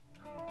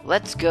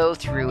Let's go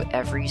through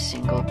every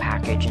single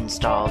package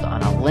installed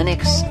on a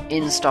Linux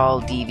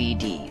install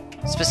DVD,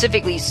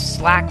 specifically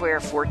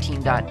Slackware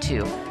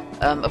 14.2.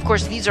 Of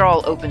course, these are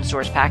all open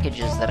source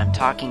packages that I'm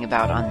talking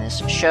about on this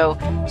show,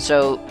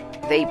 so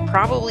they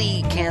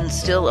probably can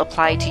still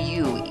apply to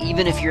you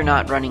even if you're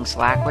not running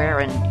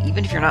Slackware and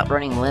even if you're not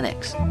running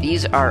Linux.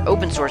 These are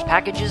open source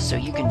packages, so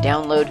you can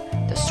download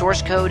the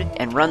source code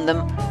and run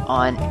them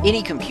on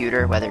any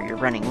computer, whether you're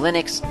running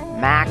Linux,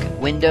 Mac,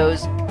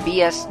 Windows,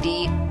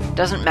 BSD,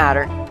 doesn't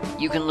matter.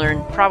 You can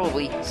learn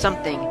probably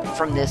something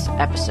from this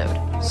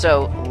episode.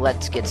 So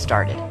let's get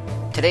started.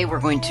 Today we're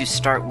going to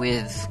start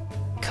with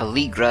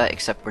Calligra,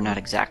 except we're not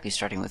exactly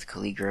starting with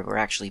Calligra. We're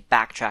actually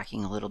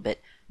backtracking a little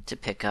bit to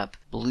pick up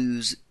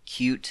Blues,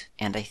 Qt,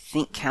 and I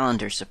think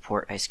calendar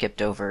support I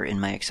skipped over in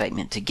my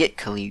excitement to get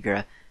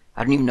Calligra.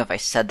 I don't even know if I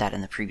said that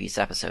in the previous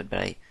episode,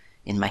 but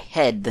in my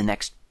head the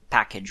next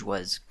package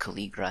was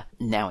Calligra.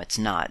 Now it's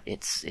not.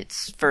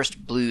 It's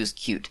first Blues,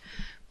 Qt.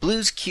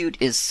 Blues Qt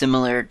is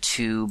similar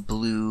to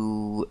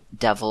Blue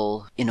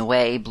Devil in a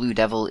way. Blue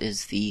Devil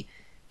is the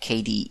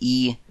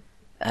KDE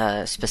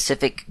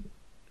specific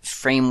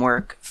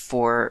framework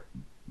for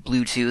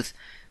Bluetooth,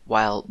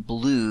 while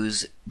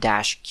Blues-Qt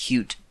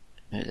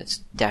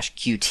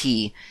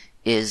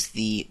is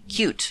the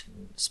Qt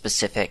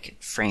specific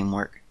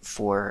framework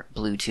for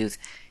Bluetooth.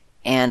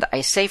 And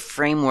I say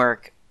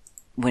framework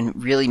when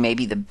really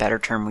maybe the better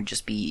term would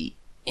just be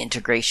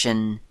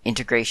integration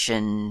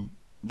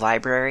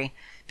library,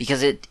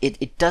 because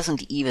it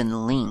doesn't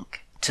even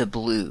link to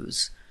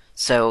Blues.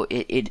 So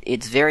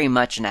it's very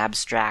much an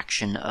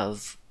abstraction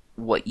of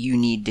what you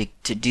need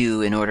to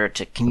do in order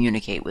to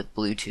communicate with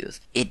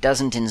Bluetooth. It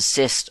doesn't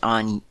insist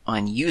on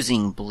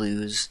using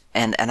Blues,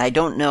 and I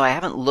don't know, I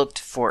haven't looked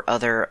for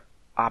other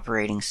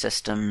operating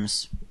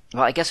systems.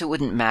 Well, I guess it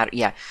wouldn't matter.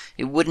 Yeah,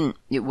 it wouldn't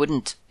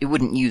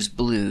use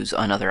Blues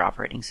on other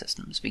operating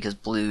systems, because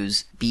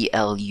Blues,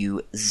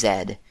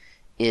 B-L-U-Z,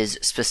 is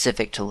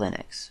specific to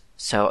Linux.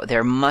 So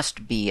there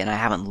must be, and I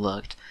haven't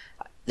looked,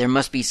 there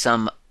must be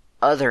some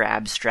other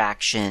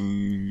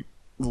abstraction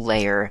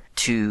layer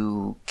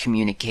to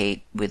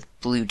communicate with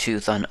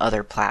Bluetooth on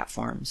other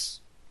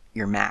platforms.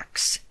 Your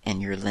Macs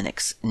and your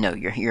Linux. No,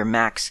 your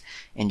Macs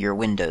and your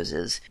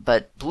Windowses.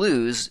 But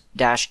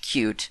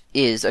Blues-Qt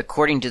is,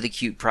 according to the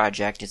Qt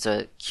project, it's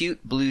a Qt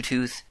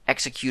Bluetooth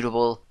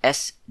executable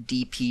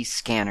SDP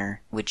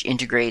scanner, which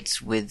integrates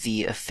with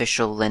the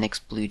official Linux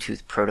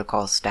Bluetooth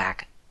protocol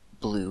stack,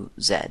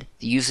 BlueZ.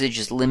 The usage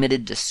is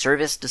limited to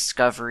service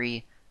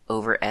discovery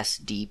over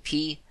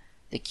SDP.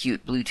 The Qt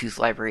Bluetooth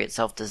library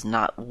itself does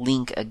not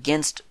link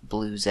against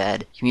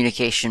BlueZ.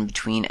 Communication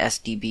between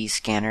SDB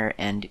scanner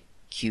and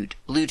Qt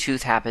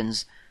Bluetooth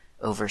happens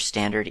over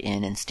standard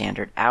in and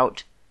standard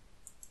out.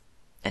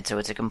 And so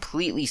it's a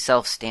completely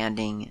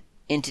self-standing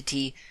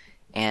entity,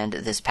 and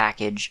this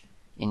package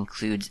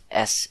includes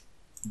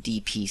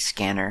SDP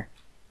scanner.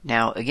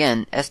 Now,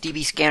 again,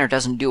 SDB scanner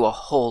doesn't do a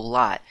whole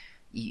lot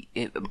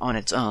on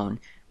its own.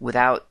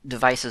 Without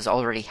devices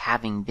already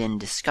having been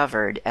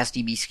discovered,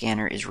 SDB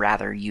scanner is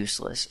rather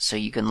useless. So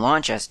you can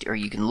launch or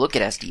you can look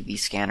at SDB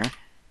scanner.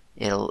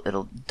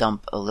 It'll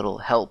dump a little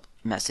help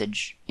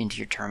message into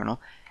your terminal.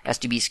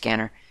 SDB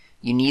scanner,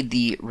 you need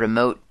the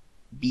remote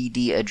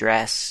BD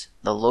address,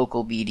 the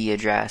local BD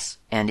address,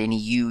 and any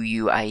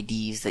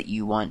UUIDs that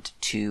you want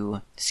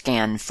to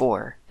scan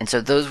for. And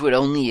so those would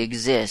only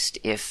exist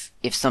if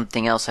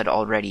something else had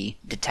already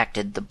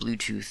detected the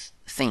Bluetooth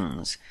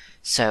things.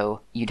 So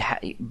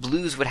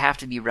Blues would have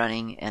to be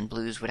running, and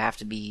Blues would have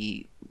to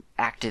be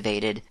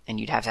activated, and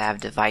you'd have to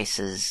have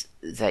devices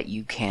that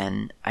you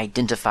can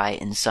identify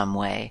in some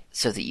way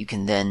so that you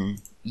can then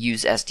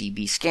use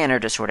SDB scanner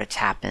to sort of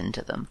tap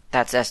into them.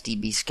 That's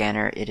SDB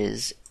scanner. It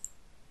is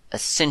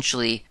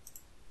essentially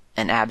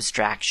an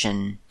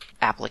abstraction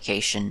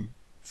application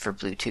for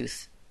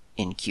Bluetooth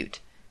in Qt.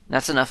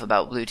 That's enough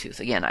about Bluetooth.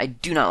 Again, I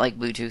do not like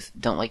Bluetooth,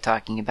 don't like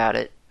talking about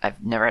it.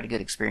 I've never had a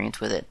good experience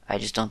with it. I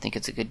just don't think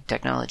it's a good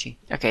technology.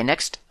 Okay,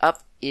 next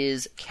up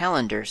is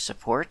calendar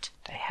support.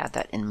 I had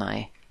that in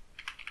my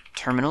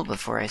terminal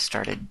before I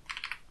started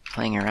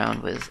playing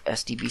around with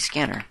SDB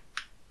scanner.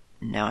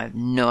 Now I have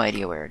no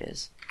idea where it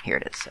is. Here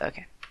it is.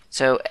 Okay.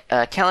 So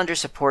calendar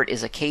support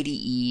is a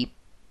KDE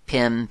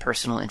PIM,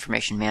 Personal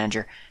Information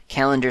Manager,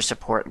 calendar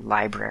support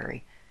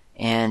library.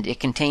 And it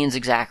contains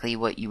exactly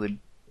what you would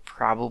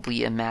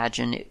probably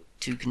imagine it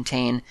to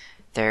contain.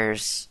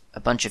 There's a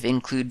bunch of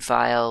include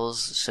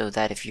files so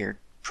that if you're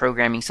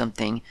programming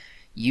something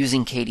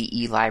using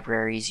KDE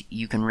libraries,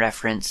 you can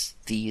reference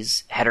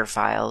these header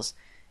files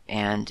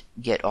and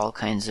get all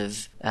kinds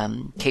of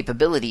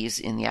capabilities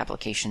in the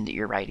application that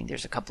you're writing.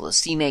 There's a couple of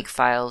CMake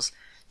files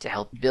to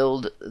help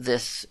build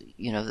this,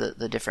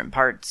 the different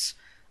parts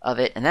of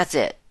it, and that's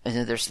it.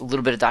 And there's a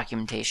little bit of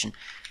documentation.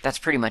 That's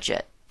pretty much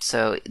it.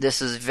 So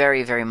this is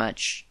very, very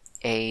much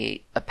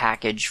a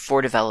package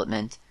for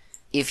development.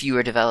 If you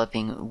are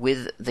developing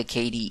with the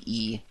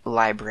KDE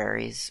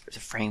libraries,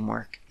 the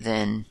framework,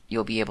 then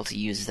you'll be able to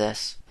use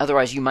this.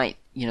 Otherwise, there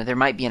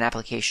might be an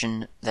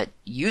application that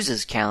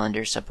uses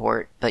calendar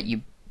support, but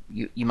you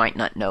you might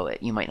not know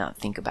it, you might not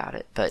think about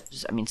it,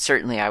 but I mean,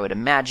 certainly I would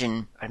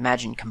imagine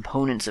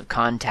components of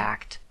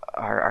Contact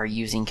are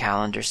using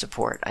calendar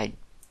support.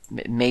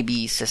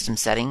 Maybe system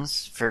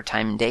settings for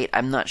time and date.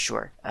 I'm not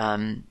sure.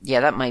 Yeah,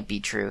 that might be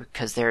true,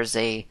 because there's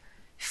a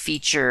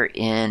feature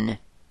in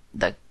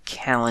the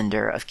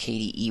calendar of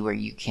KDE where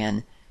you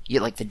get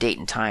like the date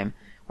and time,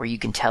 where you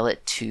can tell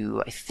it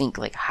to, I think,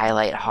 like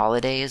highlight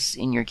holidays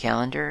in your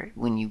calendar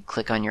when you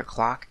click on your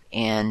clock,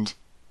 and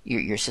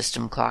your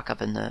system clock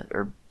up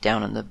or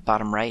down in the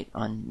bottom right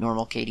on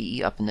normal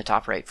KDE, up in the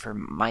top right for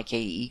my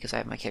KDE because I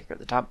have my kicker at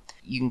the top.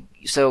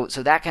 So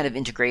that kind of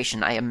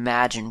integration, I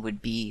imagine,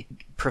 would be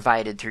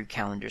provided through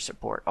calendar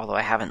support. Although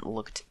I haven't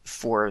looked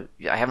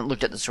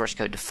at the source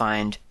code to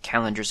find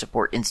calendar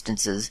support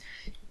instances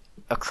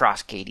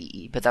across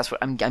KDE, but that's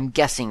what I'm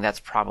guessing.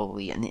 That's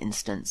probably an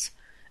instance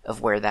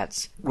of where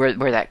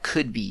that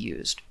could be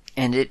used,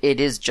 and it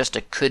is just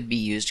a could be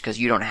used because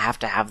you don't have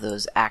to have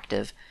those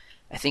active.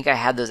 I think I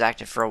had those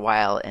active for a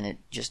while, and it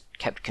just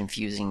kept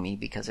confusing me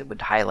because it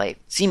would highlight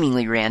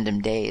seemingly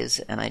random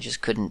days, and I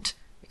could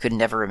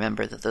never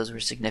remember that those were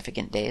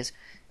significant days.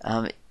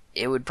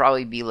 It would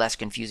probably be less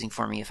confusing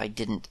for me if I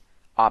didn't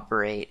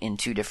operate in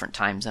 2 different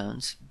time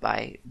zones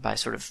by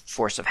sort of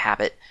force of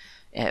habit.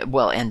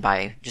 And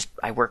by just,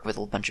 I work with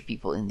a bunch of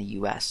people in the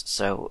US,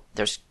 so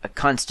there's a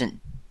constant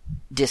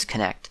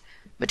disconnect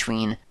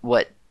between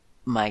what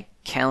my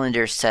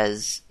calendar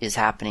says is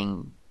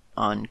happening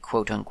on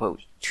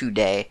quote-unquote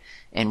today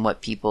and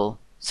what people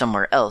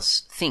somewhere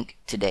else think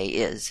today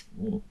is.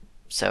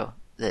 So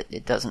that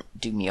it doesn't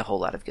do me a whole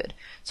lot of good.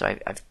 So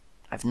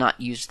I've not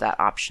used that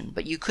option,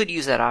 but you could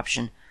use that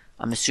option.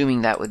 I'm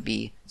assuming that would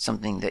be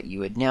something that you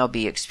would now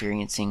be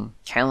experiencing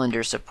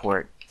calendar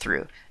support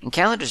through. And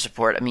calendar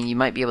support, I mean, you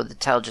might be able to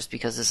tell just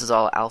because this is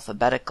all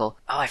alphabetical.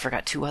 Oh, I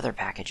forgot 2 other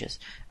packages.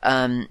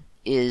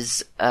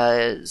 Is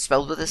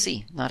spelled with a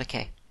C, not a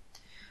K.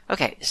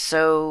 Okay,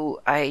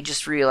 so I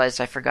just realized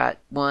I forgot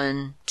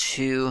 1,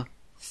 2,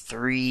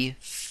 3,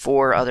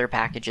 4 other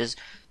packages,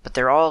 but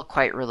they're all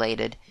quite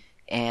related,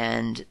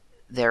 and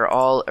they're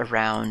all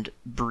around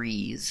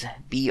Breeze.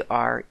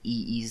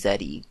 Breeze.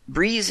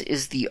 Breeze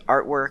is the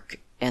artwork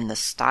and the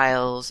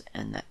styles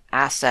and the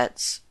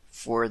assets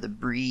for the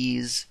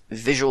Breeze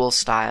visual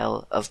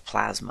style of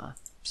Plasma.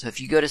 So if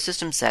you go to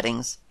System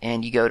Settings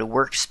and you go to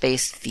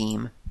Workspace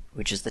Theme,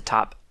 which is the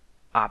top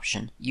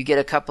option, you get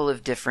a couple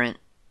of different,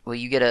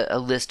 you get a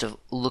list of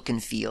look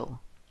and feel.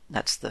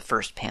 That's the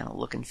first panel,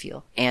 look and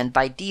feel. And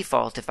by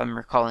default, if I'm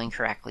recalling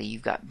correctly,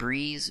 you've got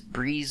Breeze,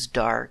 Breeze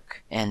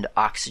Dark, and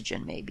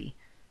Oxygen maybe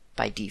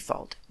by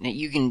default. Now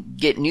you can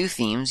get new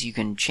themes, you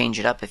can change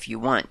it up if you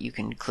want. You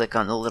can click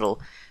on the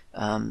little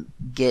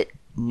Get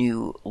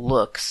New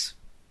Looks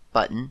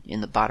button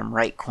in the bottom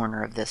right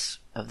corner of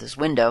this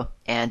window,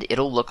 and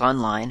it'll look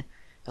online.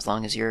 As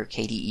long as your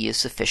KDE is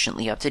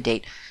sufficiently up to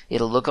date,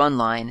 it'll look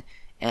online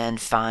and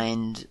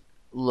find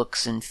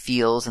looks and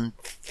feels and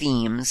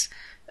themes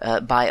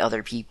by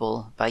other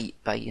people, by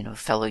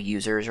fellow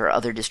users or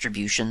other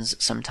distributions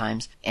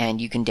sometimes, and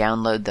you can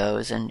download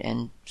those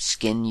and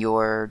skin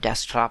your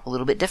desktop a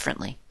little bit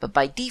differently. But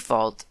by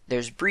default,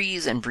 there's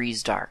Breeze and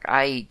Breeze Dark.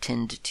 I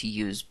tend to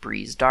use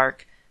Breeze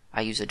Dark.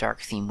 I use a dark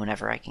theme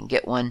whenever I can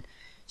get one,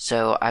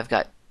 so I've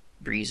got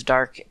Breeze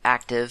Dark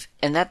active,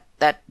 and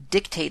that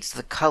dictates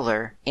the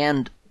color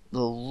and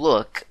the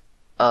look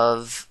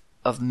of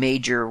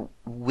major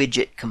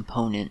widget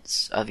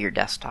components of your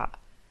desktop.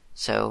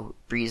 So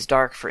Breeze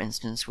Dark, for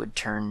instance, would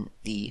turn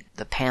the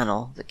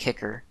panel, the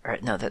kicker, or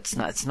no, it's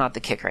not the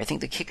kicker. I think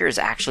the kicker is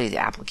actually the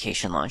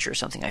application launcher or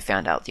something I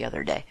found out the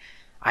other day.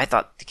 I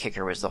thought the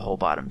kicker was the whole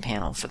bottom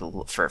panel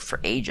for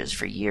ages,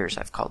 for years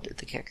I've called it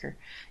the kicker.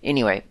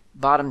 Anyway,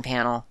 bottom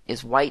panel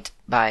is white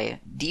by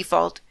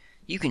default.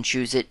 You can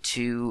choose it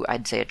to,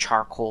 I'd say, a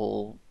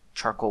charcoal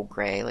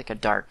gray, like a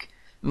dark.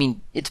 I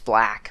mean, it's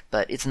black,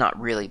 but it's not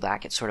really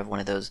black. It's sort of one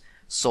of those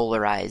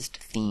solarized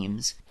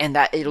themes. And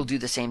that it'll do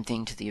the same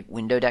thing to the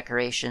window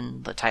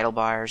decoration, the title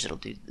bars. It'll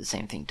do the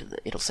same thing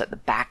it'll set the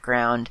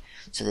background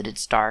so that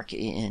it's dark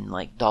in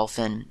like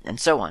Dolphin and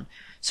so on.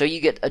 So you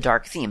get a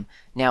dark theme.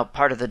 Now,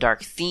 part of the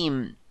dark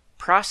theme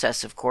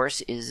process, of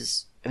course,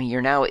 is, I mean,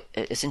 you're now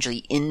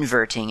essentially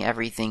inverting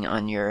everything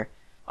on your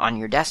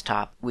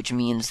desktop, which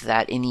means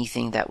that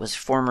anything that was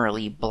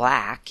formerly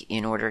black,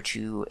 in order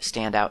to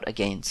stand out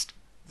against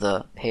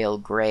the pale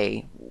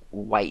gray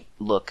white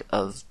look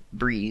of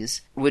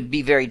Breeze, would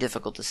be very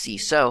difficult to see.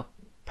 So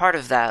part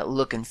of that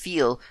look and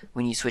feel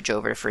when you switch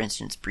over to, for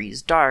instance,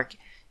 Breeze Dark,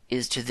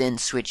 is to then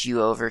switch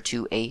you over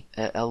to a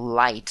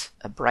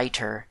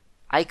brighter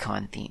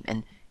icon theme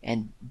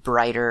and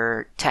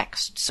brighter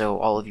text. So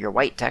all of your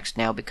white text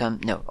now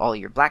all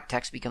your black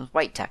text becomes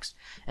white text,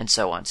 and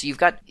so on. So you've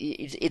got,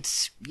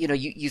 it's,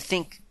 you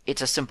think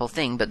it's a simple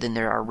thing, but then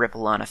there are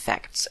ripple-on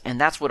effects, and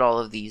that's what all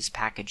of these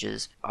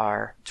packages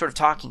are sort of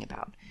talking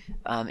about.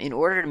 In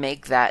order to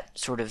make that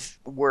sort of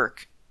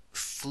work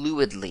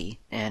fluidly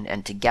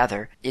and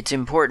together, it's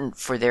important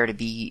for there to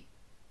be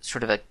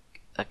sort of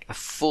a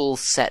full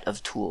set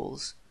of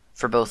tools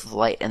for both the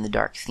light and the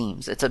dark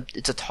themes. It's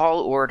a tall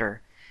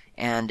order,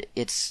 and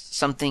it's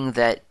something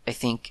that I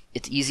think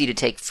it's easy to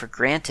take for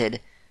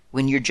granted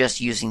when you're just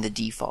using the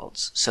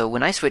defaults. So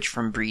when I switch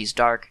from Breeze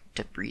Dark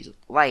to Breeze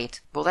Light,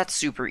 well, that's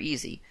super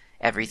easy.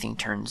 Everything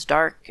turns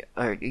dark,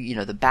 or,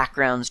 the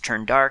backgrounds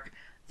turn dark,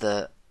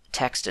 the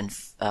text and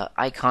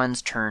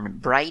icons turn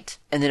bright,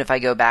 and then if I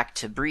go back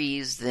to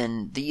Breeze,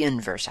 then the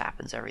inverse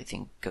happens.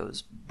 Everything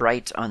goes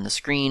bright on the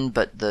screen,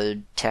 but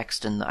the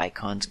text and the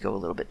icons go a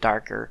little bit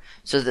darker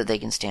so that they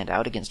can stand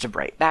out against a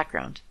bright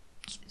background.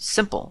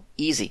 Simple,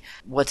 easy.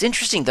 What's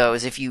interesting though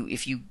is if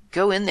you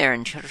go in there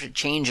and try to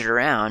change it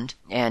around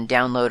and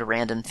download a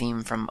random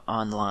theme from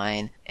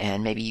online,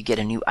 and maybe you get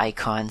a new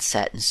icon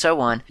set and so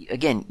on,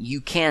 again,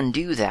 you can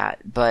do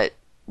that, but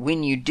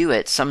when you do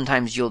it,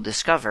 sometimes you'll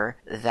discover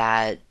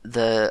that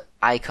the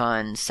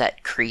icon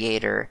set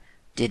creator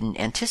didn't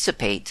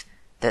anticipate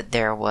that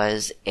there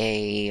was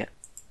an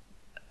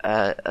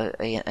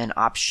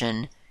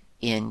option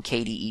in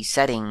KDE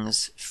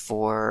settings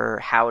for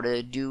how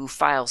to do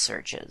file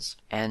searches.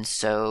 And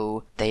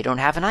so they don't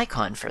have an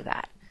icon for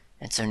that.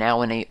 And so now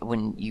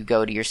when you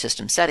go to your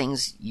system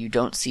settings, you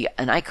don't see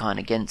an icon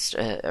against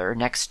or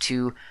next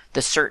to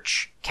the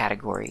search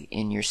category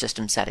in your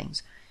system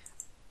settings.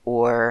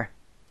 Or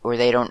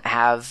they don't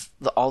have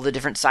all the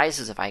different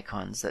sizes of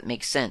icons that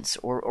make sense,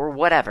 or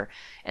whatever.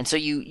 And so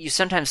you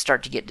sometimes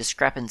start to get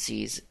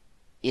discrepancies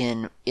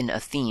in a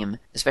theme,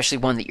 especially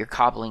one that you're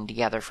cobbling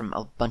together from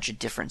a bunch of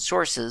different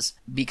sources,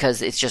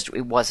 because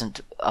it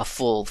wasn't a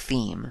full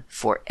theme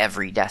for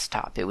every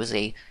desktop. It was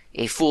a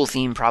full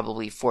theme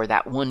probably for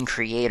that one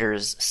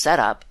creator's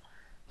setup,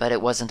 but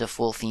it wasn't a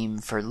full theme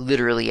for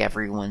literally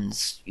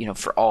everyone's,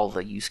 for all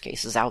the use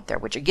cases out there,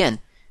 which again,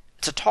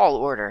 it's a tall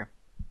order.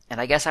 And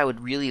I guess I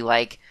would really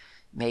like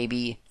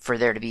maybe for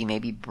there to be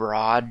maybe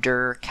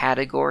broader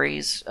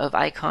categories of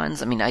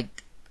icons. I mean,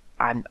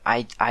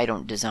 I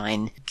don't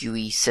design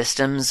GUI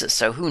systems,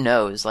 so who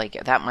knows? Like,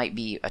 that might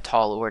be a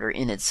tall order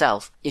in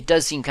itself. It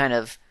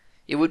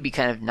would be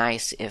kind of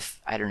nice if,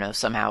 I don't know,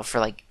 somehow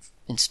for, like,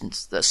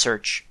 instance, the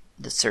search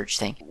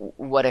thing.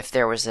 What if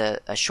there was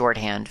a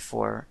shorthand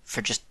for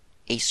just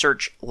a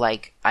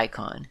search-like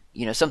icon?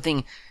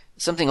 Something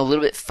a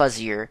little bit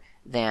fuzzier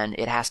than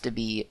it has to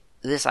be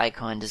this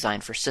icon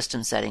designed for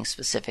system settings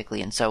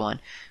specifically and so on.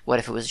 What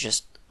if it was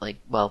just, like,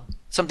 well,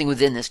 something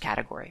within this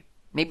category?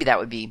 Maybe that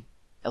would be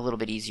a little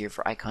bit easier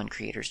for icon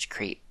creators to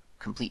create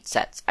complete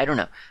sets. I don't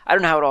know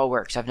how it all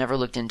works. I've never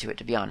looked into it,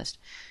 to be honest.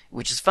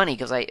 Which is funny,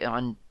 because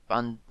on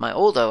my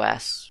old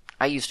OS,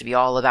 I used to be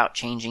all about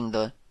changing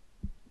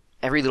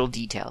every little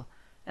detail.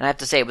 And I have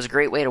to say, it was a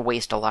great way to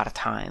waste a lot of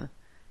time.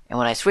 And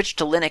when I switched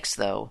to Linux,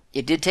 though,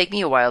 it did take me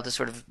a while to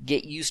sort of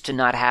get used to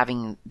not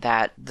having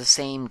the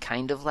same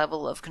kind of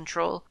level of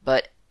control.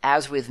 But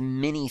as with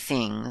many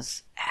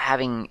things,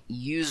 having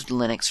used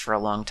Linux for a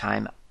long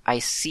time, I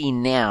see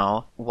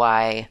now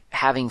why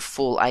having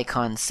full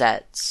icon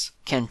sets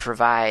can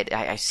provide,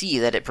 I see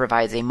that it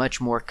provides a much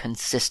more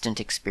consistent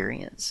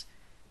experience.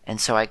 And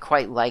so I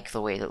quite like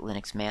the way that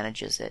Linux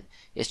manages it.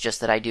 It's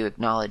just that I do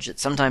acknowledge that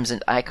sometimes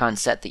an icon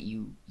set that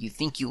you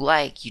think you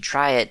like, you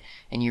try it,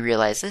 and you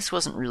realize this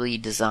wasn't really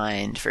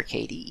designed for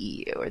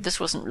KDE, or this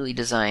wasn't really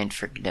designed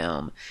for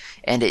GNOME.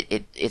 And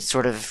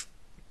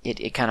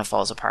it kind of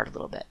falls apart a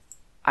little bit.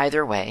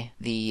 Either way,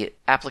 the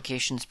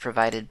applications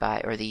provided by,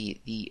 or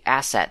the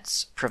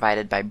assets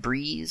provided by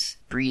Breeze,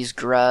 Breeze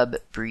Grub,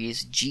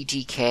 Breeze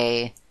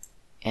GTK,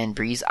 and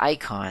Breeze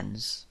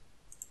Icons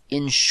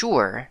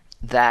ensure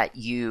that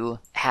you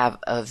have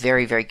a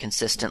very, very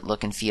consistent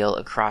look and feel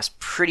across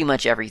pretty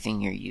much everything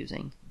you're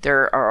using.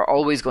 There are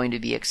always going to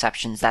be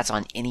exceptions. That's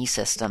on any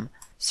system.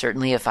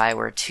 Certainly if I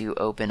were to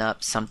open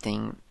up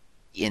something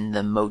in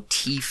the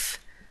Motif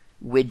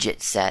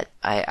widget set,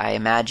 I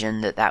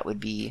imagine that would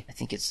be, I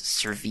think it's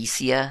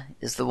Servicia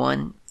is the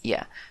one.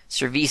 Yeah.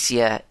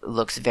 Servicia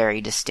looks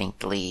very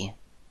distinctly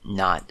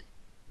not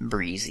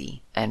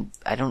breezy. And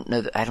I don't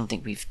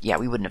think we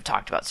wouldn't have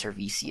talked about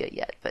Servicia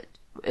yet, but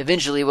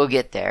eventually we'll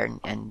get there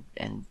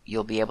and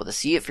you'll be able to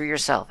see it for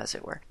yourself, as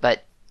it were.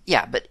 But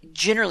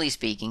generally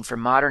speaking, for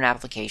modern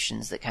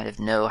applications that kind of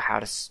know how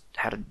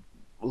to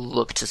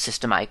look to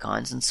system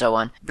icons and so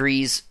on,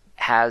 Breeze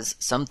has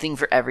something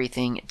for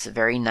everything. It's a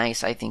very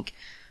nice, I think,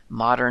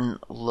 modern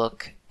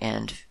look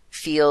and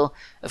feel.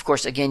 Of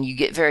course, again, you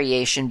get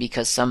variation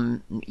because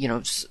some,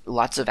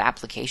 lots of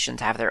applications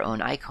have their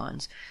own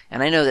icons.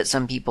 And I know that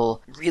some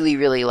people really,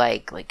 really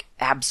like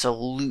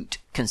absolute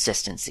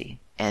consistency.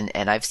 And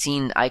I've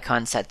seen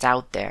icon sets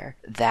out there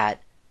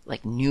that,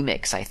 like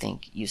Numix, I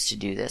think, used to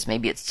do this.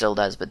 Maybe it still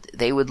does, but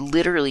they would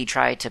literally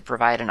try to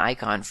provide an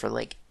icon for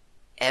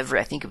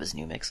I think it was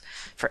Numix,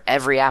 for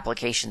every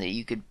application that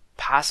you could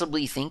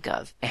possibly think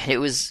of. And it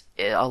was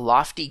a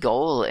lofty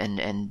goal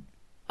and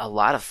a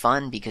lot of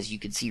fun, because you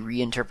could see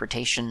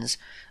reinterpretations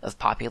of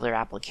popular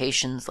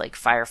applications. Like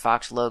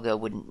Firefox logo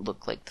wouldn't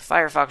look like the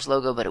Firefox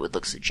logo, but it would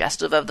look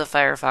suggestive of the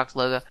Firefox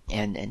logo,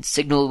 and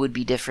Signal would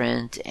be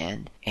different,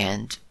 and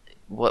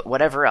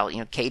whatever else,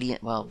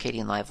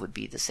 Kdenlive would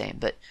be the same,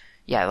 but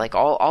yeah, like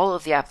all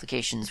of the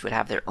applications would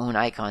have their own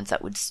icons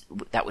that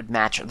would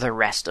match the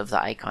rest of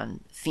the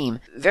icon theme.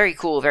 Very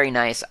cool, very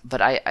nice,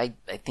 but I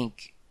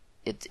think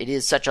it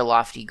is such a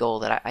lofty goal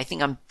that I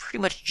think I'm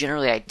pretty much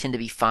generally I tend to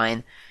be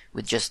fine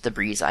with just the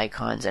Breeze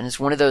icons. And it's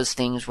one of those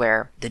things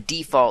where the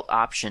default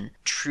option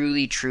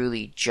truly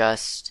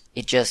just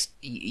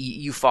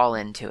you fall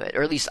into it.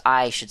 Or at least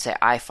I should say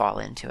I fall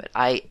into it.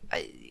 I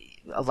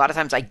a lot of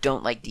times I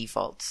don't like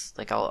defaults.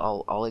 Like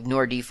I'll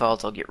ignore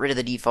defaults, I'll get rid of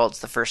the defaults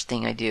the first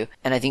thing I do.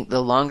 And I think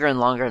the longer and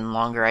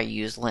longer I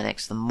use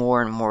Linux, the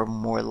more and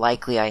more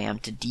likely I am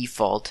to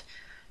default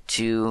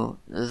to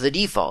the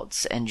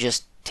defaults and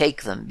just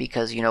take them,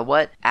 because you know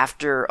what?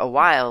 After a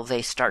while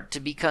they start to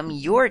become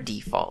your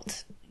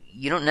default.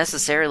 You don't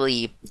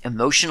necessarily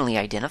emotionally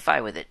identify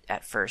with it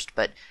at first,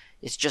 but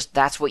it's just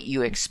that's what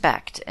you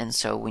expect, and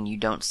so when you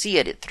don't see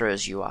it, it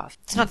throws you off.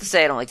 It's not to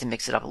say I don't like to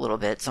mix it up a little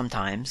bit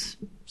sometimes.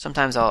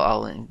 Sometimes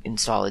I'll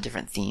install a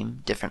different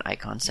theme, different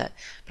icon set.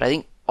 But I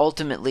think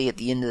ultimately, at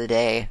the end of the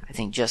day, I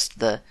think just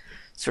the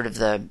sort of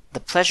the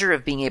pleasure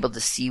of being able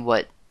to see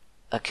what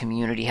a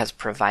community has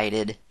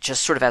provided,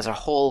 just sort of as a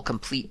whole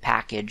complete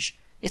package,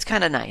 it's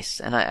kind of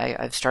nice. And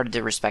I've started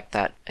to respect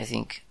that, I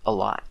think, a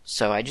lot.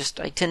 So I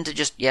tend to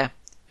just,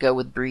 go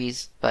with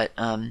Breeze. But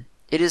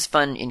it is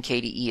fun in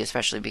KDE,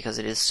 especially because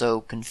it is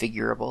so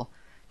configurable,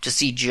 to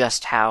see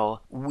just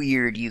how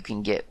weird you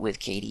can get with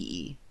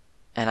KDE.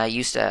 And I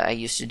used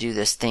to do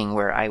this thing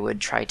where I would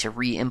try to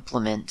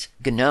re-implement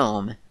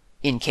GNOME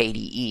in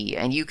KDE,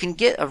 and you can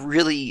get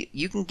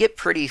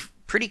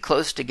pretty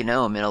close to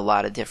GNOME in a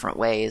lot of different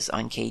ways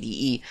on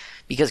KDE,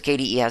 because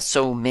KDE has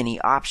so many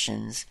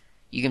options.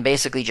 You can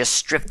basically just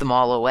strip them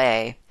all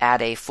away,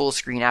 add a full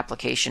screen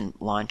application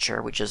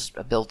launcher, which is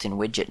a built-in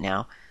widget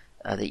now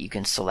that you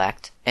can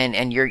select,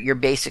 and you're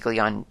basically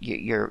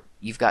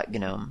you've got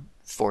GNOME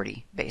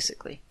 40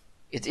 basically.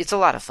 It's a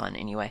lot of fun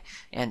anyway,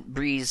 and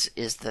Breeze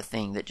is the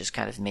thing that just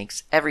kind of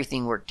makes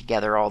everything work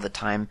together all the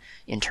time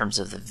in terms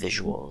of the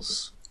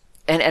visuals.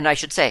 And I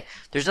should say,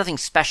 there's nothing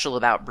special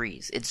about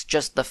Breeze. It's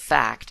just the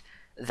fact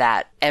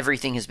that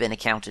everything has been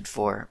accounted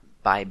for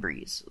by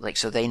Breeze. Like,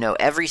 so they know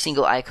every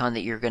single icon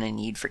that you're going to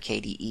need for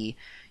KDE.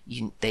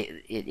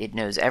 It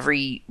knows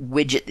every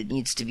widget that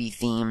needs to be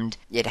themed.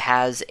 It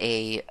has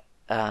a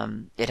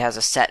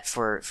set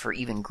for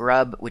even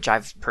Grub, which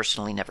I've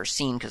personally never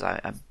seen because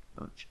I'm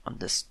on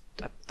this.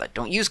 I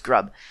don't use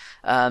Grub.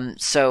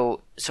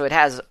 So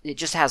it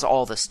just has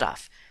all the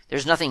stuff.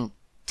 There's nothing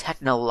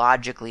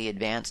technologically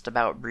advanced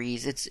about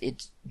Breeze.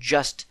 It's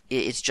just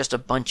a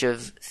bunch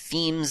of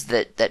themes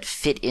that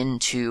fit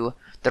into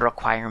the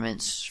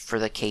requirements for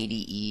the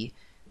KDE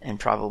and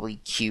probably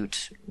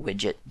Qt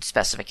widget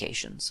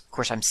specifications. Of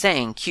course, I'm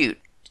saying Qt,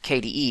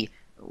 KDE.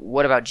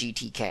 What about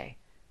GTK?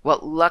 Well,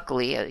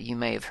 luckily, you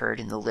may have heard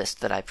in the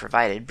list that I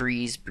provided,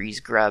 Breeze, Breeze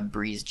Grub,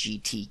 Breeze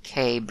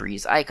GTK,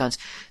 Breeze Icons,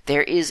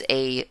 there is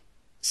a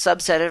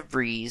subset of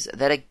Breeze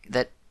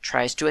that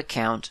tries to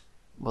account,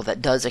 well,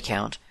 that does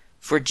account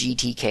for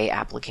GTK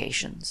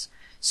applications.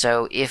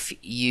 So if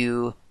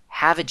you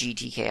have a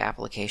GTK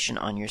application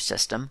on your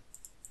system,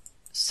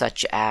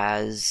 such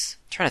as,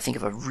 I'm trying to think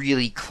of a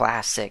really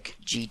classic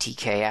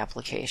GTK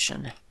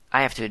application.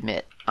 I have to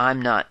admit,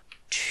 I'm not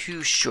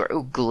too sure.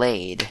 Oh,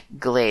 Glade.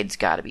 Glade's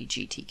gotta be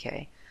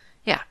GTK.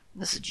 Yeah,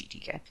 this is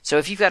GTK. So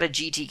if you've got a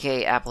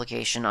GTK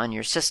application on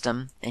your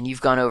system, and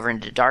you've gone over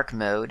into dark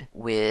mode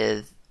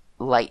with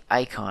light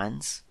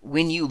icons,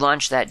 when you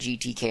launch that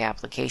GTK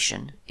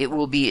application, it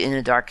will be in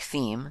a dark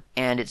theme,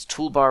 and its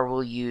toolbar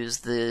will use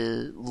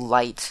the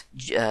light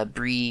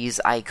Breeze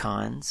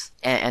icons,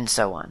 and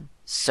so on.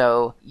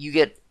 So you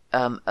get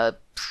a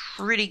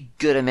pretty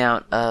good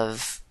amount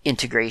of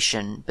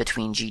integration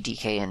between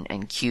GTK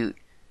and Qt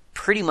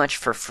pretty much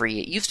for free.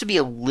 It used to be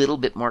a little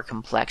bit more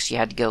complex. You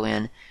had to go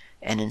in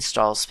and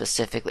install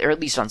specifically, or at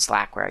least on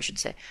Slackware, I should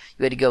say.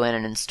 You had to go in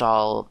and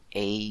install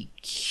a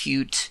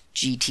Qt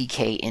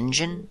GTK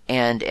engine,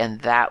 and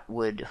that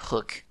would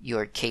hook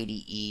your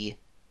KDE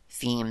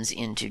themes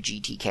into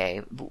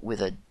GTK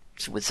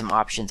with some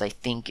options. I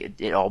think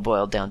it all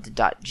boiled down to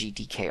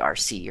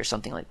 .gtkrc or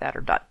something like that,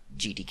 or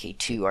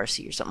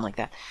 .gtk2rc or something like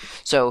that.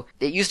 So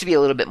it used to be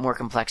a little bit more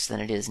complex than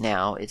it is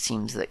now. It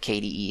seems that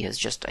KDE has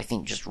just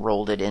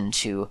rolled it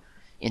into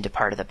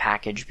part of the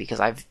package, because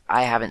I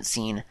haven't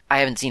seen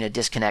a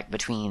disconnect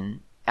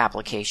between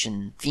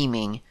application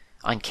theming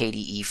on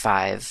KDE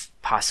 5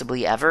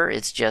 possibly ever.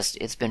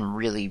 It's been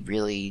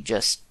really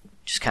just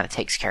kind of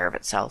takes care of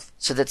itself.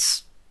 So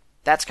that's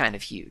kind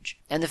of huge.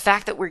 And the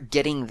fact that we're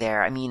getting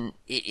there, I mean,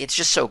 it's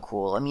just so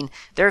cool. I mean,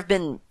 there have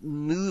been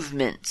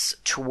movements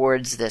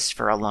towards this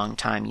for a long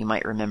time. You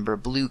might remember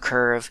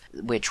Bluecurve,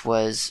 which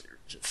was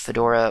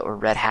Fedora or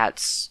Red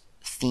Hat's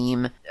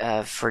theme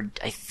for,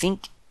 I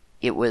think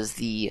it was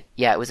a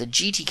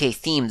GTK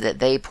theme that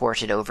they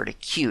ported over to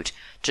Qt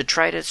to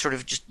try to sort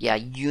of just,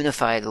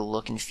 unify the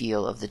look and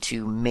feel of the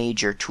two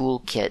major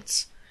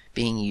toolkits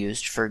being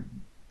used for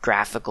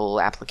graphical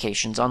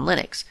applications on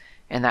Linux.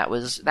 And that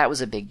was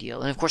a big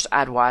deal. And of course,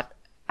 Adwaita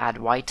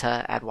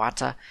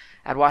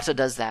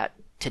does that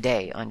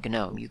today on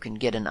GNOME. You can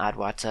get an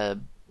Adwaita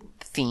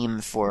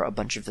theme for a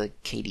bunch of the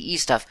KDE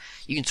stuff.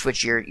 You can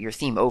switch your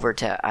theme over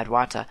to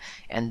Adwaita,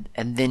 and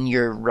then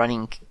you're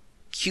running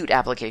Qt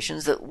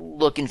applications that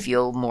look and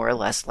feel more or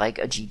less like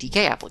a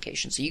GTK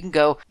application. So you can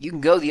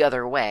go the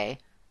other way.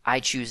 I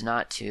choose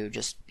not to,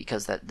 just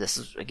because this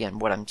is, again,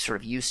 what I'm sort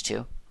of used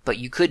to. But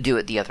you could do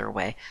it the other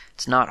way.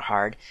 It's not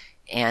hard.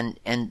 And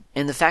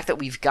the fact that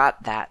we've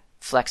got that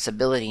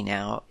flexibility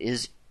now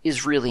is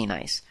really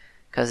nice.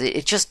 Because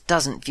it just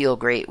doesn't feel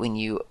great when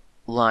you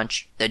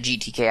launch a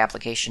GTK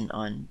application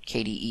on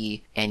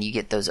KDE and you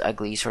get those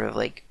ugly sort of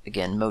like,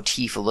 again,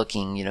 motif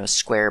looking,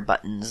 square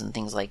buttons and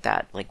things like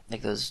that. Like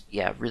those,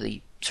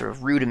 really sort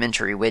of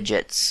rudimentary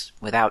widgets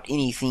without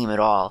any theme at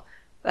all.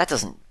 That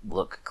doesn't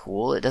look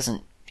cool. It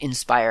doesn't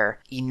inspire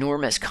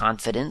enormous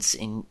confidence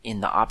in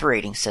the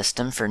operating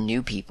system for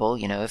new people.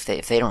 If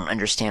they don't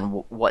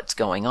understand what's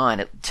going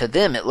on, to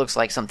them it looks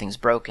like something's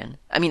broken.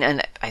 I mean,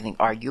 and I think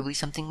arguably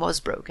something was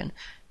broken,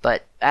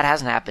 but that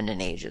hasn't happened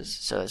in ages,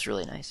 so it's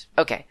really nice.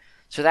 Okay,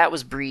 so that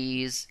was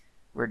Breeze.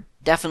 We're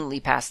definitely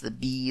past the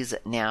B's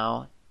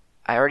now.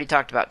 I already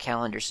talked about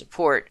calendar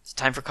support. It's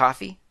time for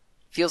coffee.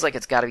 Feels like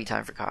it's got to be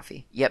time for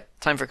coffee. Yep,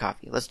 time for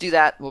coffee. Let's do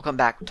that. We'll come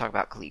back and talk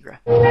about Calligra.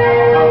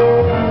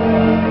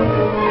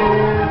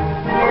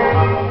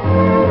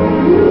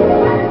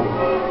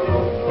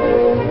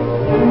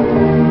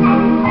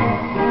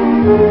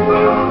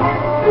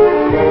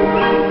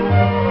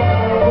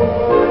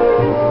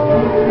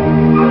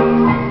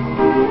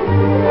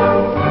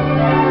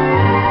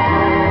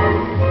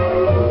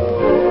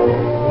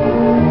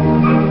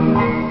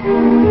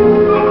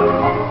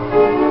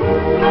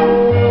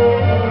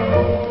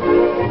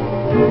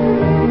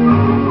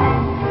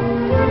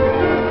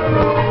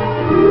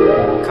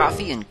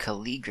 Coffee and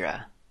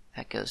Calligra.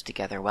 That goes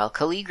together well.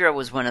 Calligra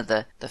was one of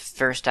the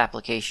first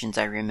applications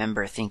I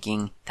remember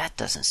thinking, that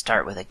doesn't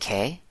start with a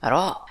K at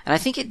all. And I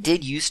think it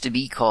did used to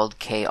be called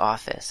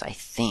K-Office, I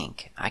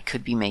think. I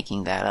could be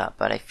making that up,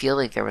 but I feel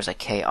like there was a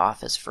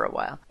K-Office for a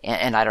while.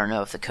 And I don't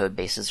know if the code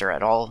bases are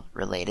at all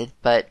related,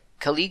 but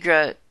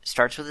Calligra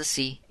starts with a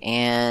C,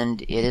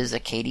 and it is a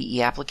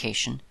KDE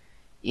application.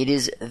 It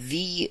is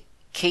the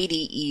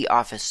KDE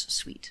Office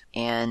suite,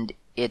 and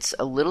it's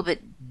a little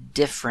bit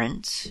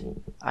different,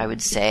 I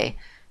would say,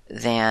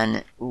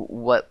 than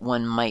what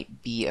one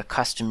might be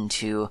accustomed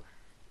to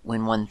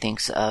when one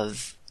thinks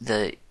of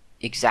the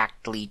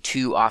exactly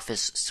two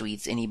Office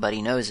suites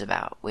anybody knows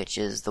about, which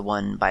is the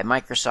one by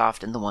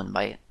Microsoft and the one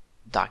by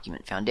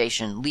Document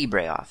Foundation,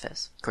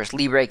 LibreOffice. Of course,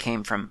 Libre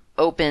came from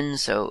Open,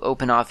 so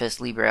OpenOffice,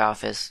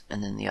 LibreOffice,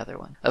 and then the other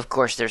one. Of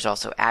course, there's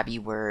also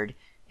AbiWord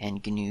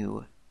and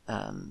GNU,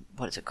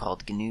 what is it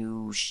called?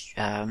 GNU,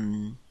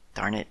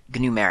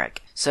 GNUmeric.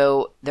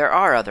 So there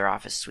are other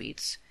Office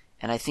suites,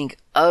 and I think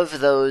of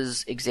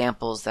those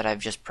examples that I've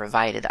just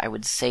provided, I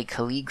would say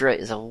Calligra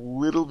is a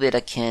little bit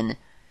akin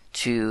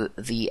to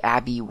the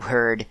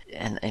AbiWord,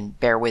 and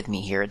bear with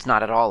me here, it's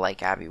not at all like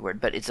AbiWord,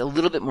 but it's a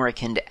little bit more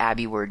akin to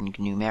AbiWord and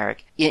GNUmeric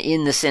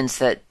in the sense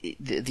that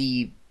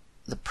the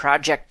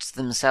projects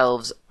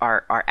themselves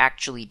are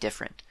actually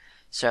different.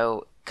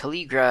 So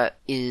Calligra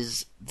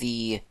is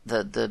the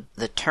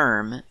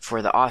term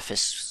for the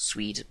Office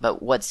suite,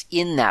 but what's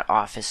in that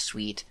Office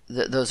suite,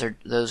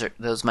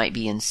 those might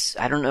be in,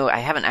 I don't know, I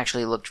haven't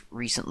actually looked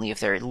recently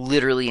if they're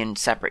literally in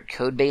separate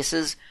code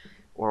bases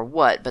or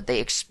what, but they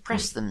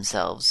express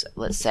themselves,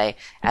 let's say,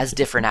 as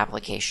different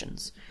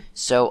applications.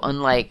 So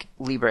unlike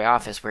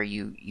LibreOffice, where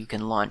you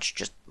can launch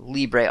just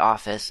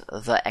LibreOffice,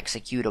 the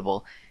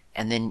executable,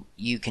 and then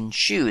you can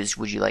choose,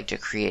 would you like to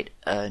create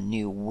a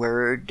new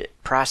word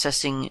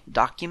processing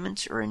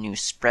document, or a new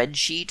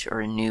spreadsheet,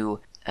 or a new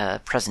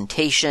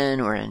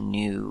presentation, or a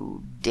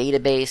new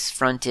database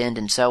front end,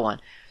 and so on.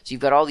 So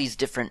you've got all these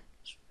different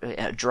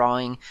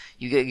drawing,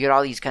 you get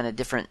all these kind of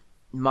different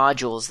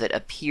modules that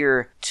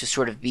appear to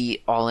sort of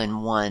be all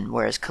in one,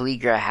 whereas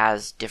Calligra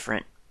has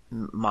different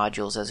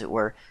modules, as it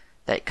were,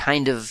 that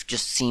kind of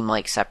just seem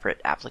like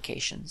separate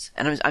applications.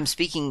 And I'm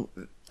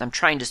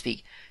trying to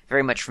speak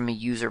very much from a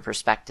user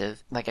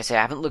perspective. Like I say,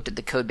 I haven't looked at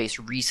the code base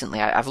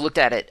recently. I've looked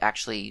at it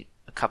actually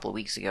a couple of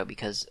weeks ago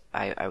because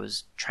I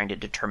was trying to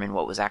determine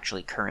what was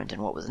actually current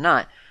and what was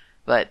not.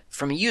 But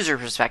from a user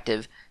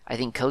perspective, I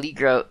think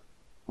Calligra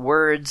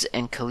Words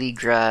and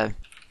Calligra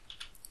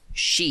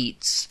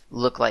Sheets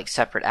look like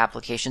separate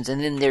applications.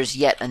 And then there's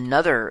yet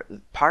another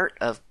part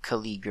of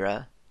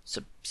Calligra,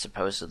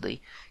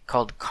 supposedly,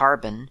 called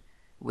Carbon,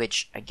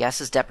 which I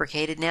guess is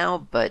deprecated now,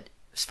 but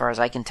as far as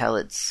I can tell,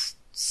 it's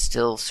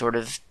still sort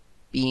of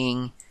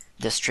being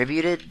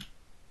distributed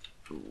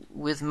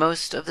with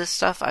most of this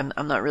stuff. I'm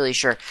not really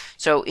sure.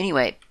 So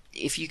anyway,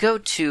 if you go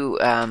to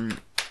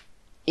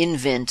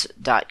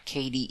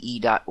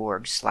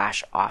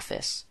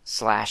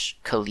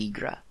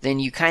invent.kde.org/office/Calligra, then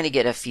you kind of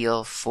get a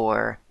feel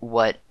for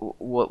what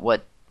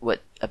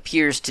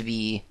appears to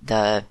be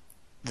the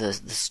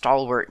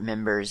stalwart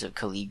members of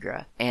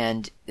Calligra.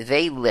 And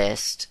they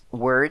list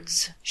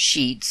Words,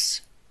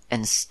 Sheets,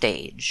 and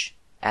Stage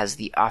as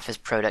the Office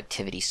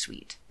Productivity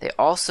Suite. They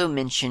also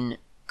mention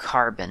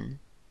Carbon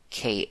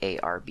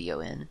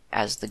Karbon,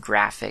 as the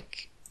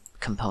graphic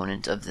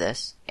component of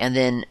this. And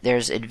then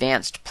there's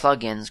advanced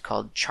plugins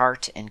called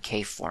Chart and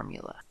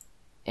Kformula.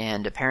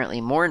 And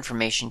apparently more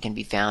information can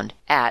be found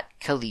at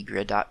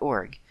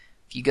calligra.org.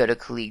 If you go to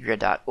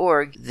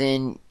calligra.org,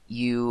 then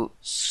you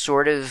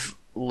sort of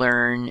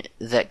learn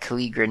that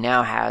Calligra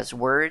now has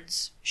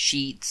Words,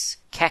 Sheets,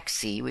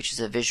 Kexi, which is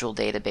a visual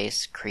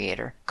database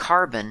creator,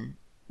 Carbon,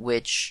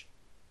 which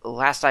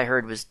last I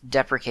heard was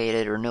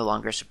deprecated or no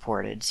longer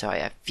supported, so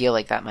I feel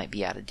like that might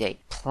be out of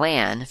date,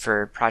 Plan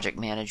for project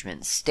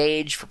management,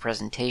 Stage for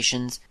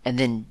presentations, and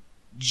then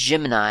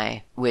Gemini,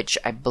 which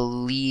I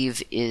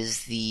believe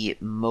is the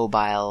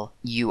mobile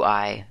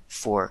UI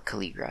for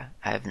Calligra.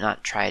 I have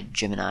not tried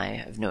Gemini. I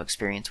have no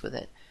experience with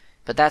it.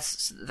 But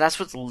that's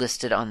what's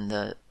listed on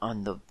the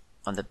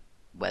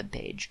web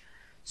page.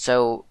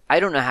 So I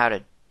don't know how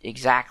to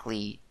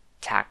exactly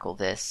tackle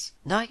this.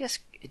 No, I guess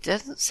it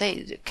doesn't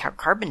say.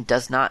 Carbon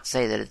does not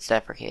say that it's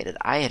deprecated.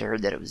 I had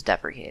heard that it was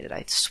deprecated.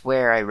 I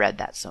swear I read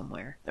that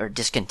somewhere, or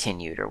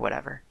discontinued or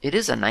whatever. It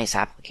is a nice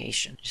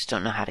application. Just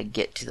don't know how to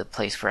get to the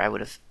place where I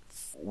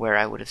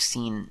would have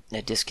seen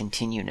a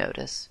discontinue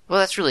notice. Well,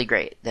 that's really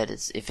great. That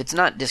is, if it's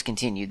not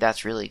discontinued,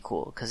 that's really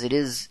cool, because it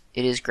is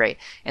great,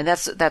 and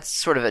that's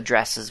sort of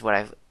addresses what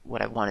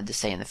I wanted to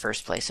say in the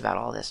first place about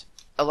all this.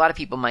 A lot of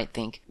people might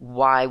think,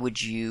 why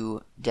would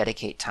you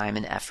dedicate time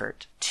and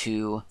effort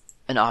to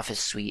an Office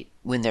suite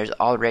when there's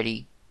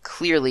already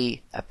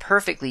clearly a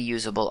perfectly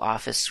usable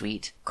Office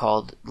suite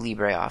called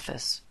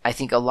LibreOffice? I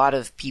think a lot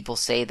of people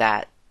say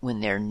that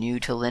when they're new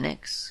to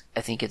Linux.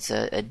 I think it's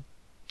a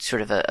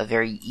sort of a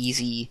very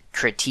easy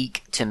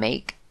critique to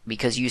make,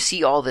 because you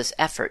see all this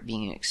effort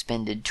being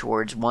expended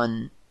towards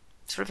one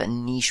sort of a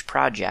niche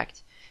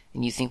project,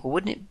 and you think, well,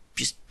 wouldn't it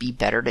just be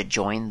better to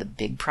join the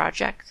big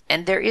project?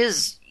 And there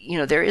is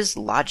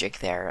logic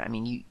there. I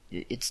mean,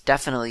 it's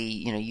definitely,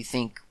 you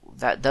think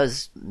that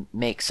does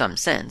make some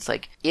sense.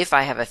 Like, if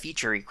I have a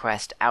feature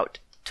request out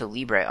to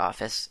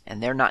LibreOffice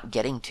and they're not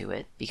getting to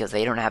it because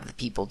they don't have the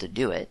people to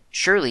do it,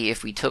 surely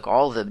if we took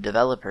all the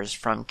developers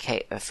from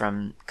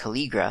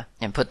Calligra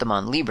and put them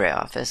on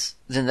LibreOffice,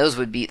 then that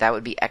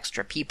would be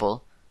extra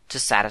people to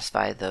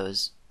satisfy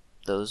those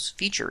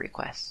feature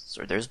requests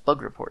or those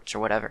bug reports or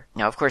whatever.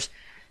 Now, of course,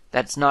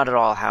 that's not at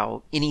all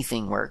how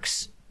anything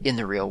works in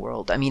the real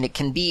world. I mean, it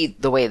can be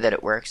the way that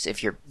it works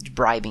if you're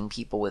bribing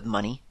people with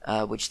money,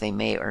 which they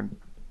may or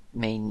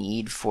may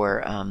need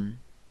for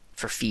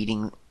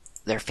feeding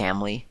their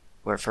family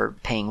or for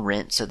paying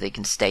rent so they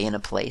can stay in a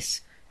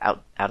place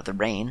out of the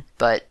rain.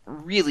 But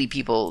really,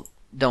 people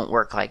don't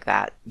work like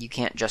that. You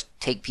can't just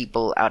take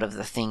people out of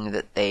the thing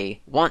that they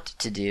want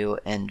to do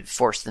and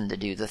force them to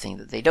do the thing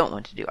that they don't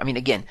want to do. I mean,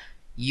 again,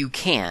 you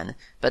can,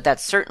 but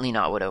that's certainly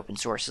not what open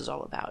source is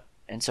all about.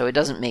 And so it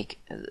doesn't make,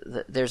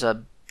 there's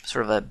a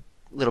sort of a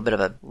little bit of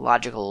a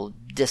logical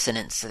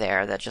dissonance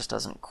there that just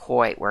doesn't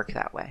quite work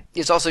that way.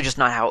 It's also just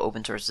not how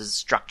open source is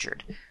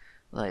structured.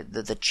 Like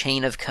the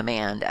chain of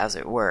command, as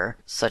it were,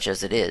 such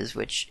as it is,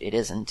 which it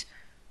isn't,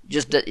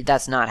 just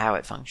that's not how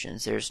it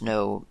functions. There's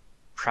no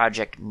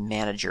project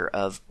manager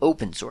of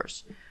open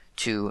source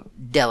to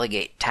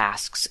delegate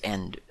tasks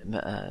and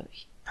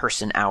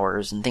person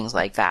hours and things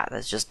like that.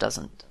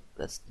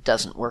 That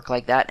doesn't work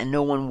like that, and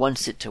no one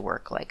wants it to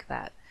work like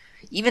that.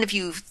 Even if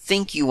you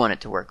think you want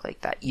it to work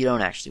like that, you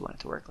don't actually want it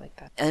to work like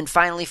that. And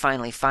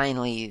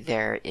finally,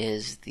 there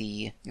is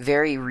the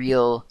very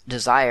real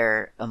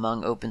desire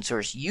among open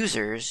source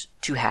users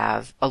to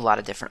have a lot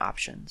of different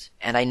options.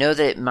 And I know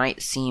that it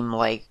might seem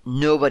like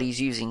nobody's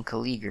using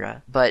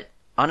Calligra, but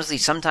honestly,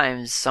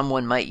 sometimes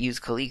someone might use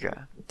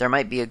Calligra. There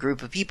might be a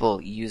group of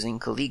people using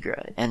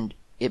Calligra, and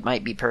it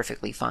might be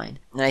perfectly fine.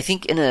 And I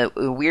think in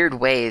a weird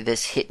way,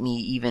 this hit me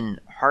even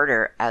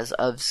harder as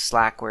of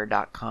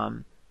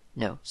Slackware.com.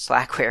 No,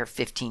 Slackware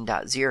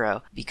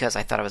 15.0, because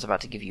I thought I was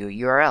about to give you a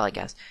URL, I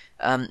guess.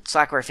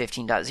 Slackware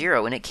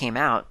 15.0, when it came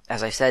out,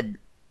 as I said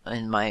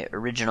in my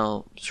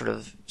original sort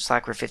of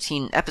Slackware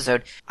 15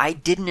 episode, I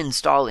didn't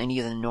install any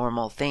of the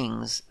normal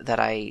things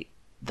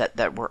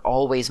that were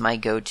always my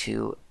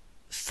go-to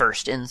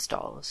first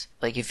installs.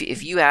 Like,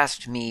 if you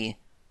asked me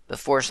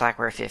before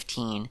Slackware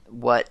 15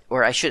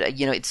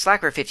 it's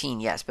Slackware 15,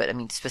 yes, but I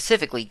mean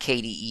specifically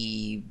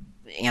KDE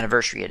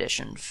Anniversary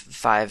Edition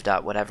 5.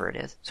 Whatever it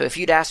is. So if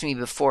you'd asked me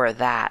before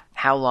that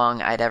how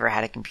long I'd ever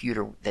had a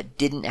computer that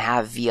didn't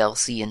have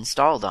VLC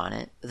installed on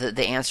it,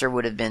 the answer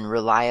would have been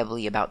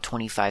reliably about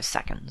 25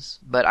 seconds.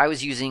 But I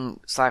was using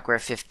Slackware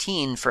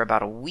 15 for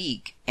about a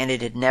week, and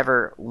it had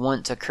never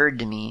once occurred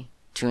to me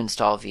to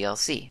install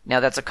VLC. Now,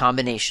 that's a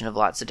combination of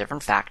lots of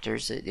different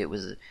factors. It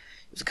was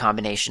a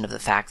combination of the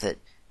fact that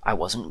I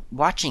wasn't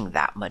watching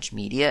that much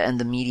media,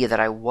 and the media that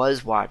I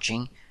was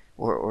watching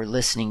or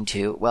listening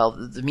to, well,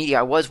 the media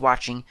I was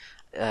watching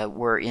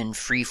were in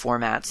free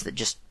formats that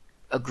just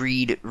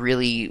agreed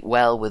really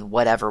well with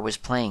whatever was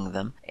playing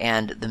them.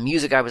 And the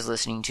music I was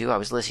listening to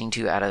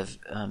out of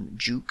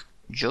Juke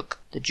Juk,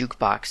 the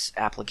jukebox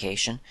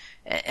application.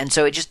 And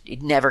so it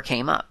never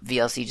came up.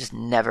 VLC just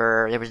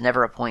never, there was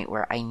never a point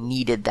where I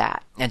needed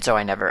that. And so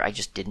I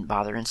just didn't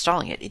bother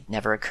installing it. It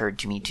never occurred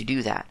to me to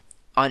do that.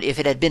 If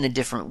it had been a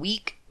different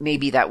week,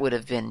 maybe that would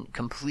have been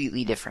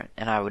completely different.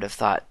 And I would have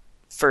thought,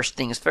 first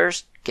things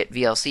first, get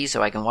VLC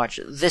so I can watch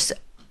this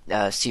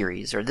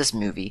series or this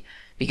movie,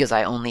 because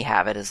I only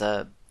have it as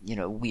a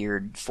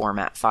weird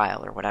format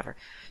file or whatever.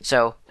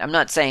 So I'm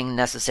not saying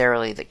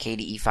necessarily that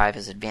KDE5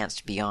 has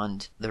advanced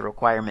beyond the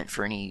requirement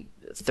for any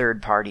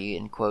third-party,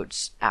 in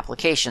quotes,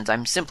 applications.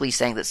 I'm simply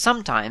saying that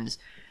sometimes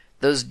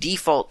those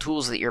default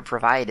tools that you're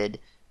provided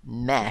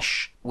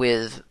mesh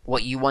with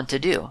what you want to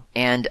do.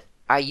 And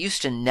I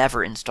used to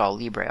never install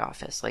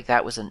LibreOffice. Like,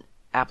 that was an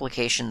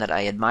application that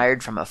I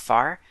admired from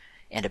afar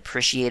and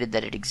appreciated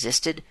that it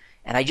existed,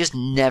 and I just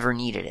never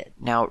needed it.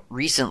 Now,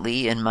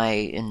 recently in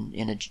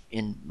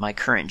my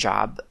current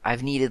job,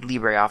 I've needed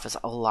LibreOffice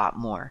a lot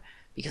more,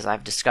 because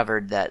I've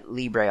discovered that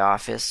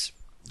LibreOffice,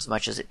 as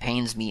much as it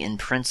pains me in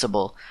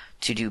principle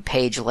to do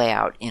page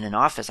layout in an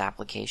Office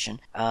application,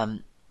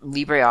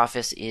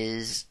 LibreOffice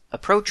is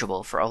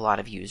approachable for a lot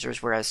of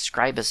users, whereas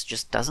Scribus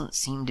just doesn't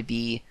seem to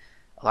be.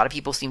 A lot of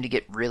people seem to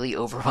get really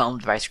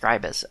overwhelmed by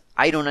Scribus.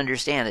 I don't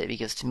understand it,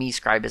 because to me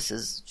Scribus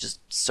is just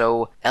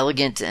so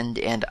elegant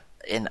and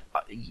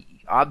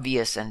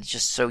obvious and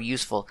just so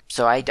useful.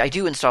 So I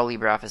do install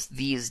LibreOffice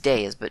these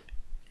days, but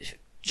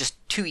just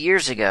 1 year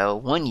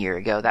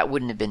ago, that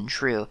wouldn't have been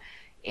true.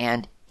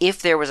 And if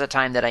there was a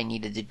time that I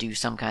needed to do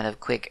some kind of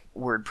quick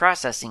word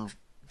processing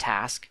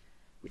task,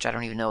 which I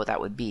don't even know what that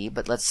would be,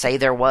 but let's say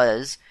there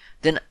was,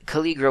 then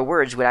Calligra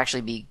Words would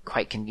actually be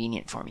quite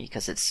convenient for me,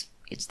 because it's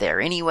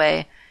there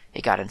anyway.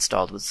 It got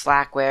installed with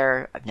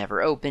Slackware. I've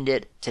never opened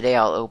it. Today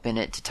I'll open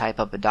it to type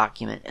up a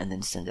document and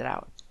then send it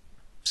out.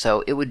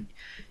 So it would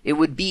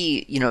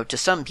be, to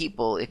some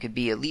people, it could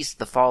be at least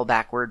the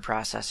fallback word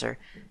processor.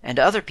 And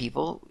to other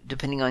people,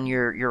 depending on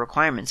your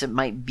requirements, it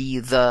might be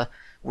the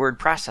word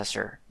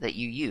processor that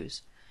you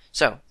use.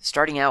 So,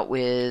 starting out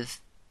with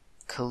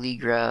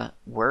Calligra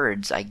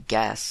Words, I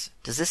guess.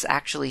 Does this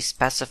actually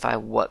specify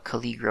what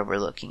Calligra we're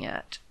looking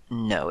at?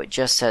 No, it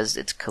just says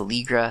it's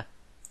Calligra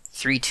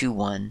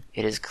 321.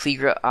 It is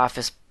Calligra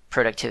Office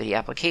Productivity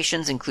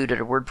Applications, included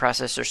a word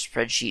processor,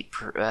 spreadsheet,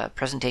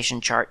 presentation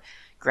chart,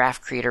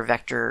 graph creator,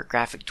 vector,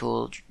 graphic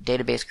tool,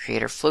 database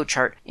creator,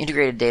 flowchart,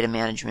 integrated data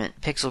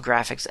management, pixel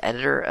graphics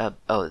editor.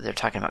 They're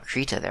talking about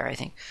Krita there, I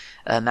think.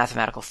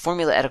 Mathematical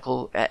formula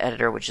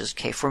editor, which is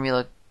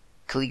Kformula.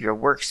 Calligra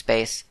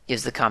Workspace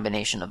is the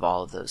combination of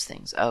all of those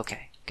things.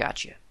 Okay,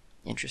 gotcha.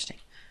 Interesting.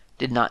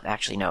 Did not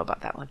actually know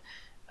about that one.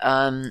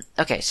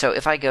 Okay, so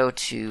if I go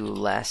to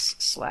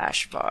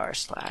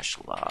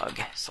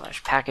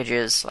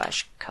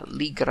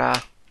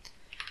less/var/log/packages/Calligra,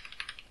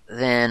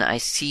 then I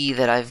see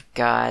that I've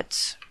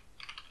got.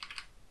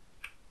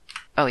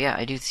 Oh yeah,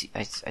 I do.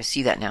 I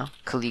see that now.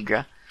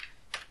 Calligra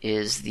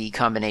is the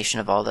combination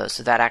of all those.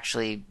 So that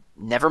actually,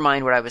 never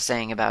mind what I was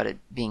saying about it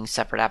being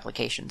separate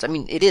applications. I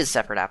mean, it is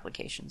separate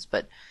applications,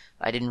 but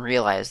I didn't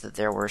realize that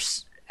there were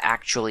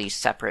actually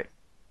separate.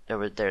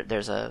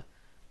 There's an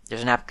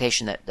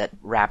application that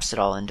wraps it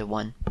all into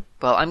one.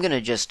 Well, I'm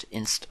gonna just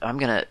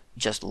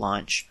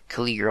launch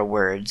Calligra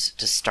Words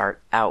to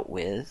start out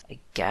with, I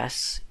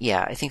guess.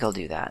 Yeah, I think I'll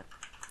do that.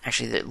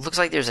 Actually, it looks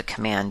like there's a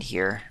command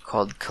here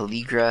called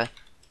Calligra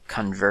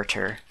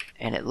Converter,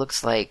 and it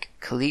looks like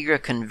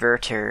Calligra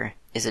Converter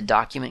is a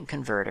document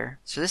converter.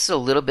 So this is a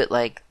little bit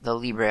like the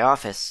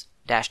LibreOffice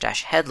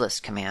 -- headless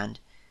command,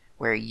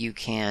 where you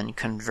can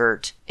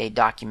convert a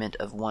document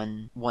of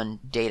one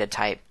data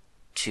type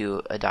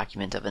to a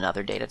document of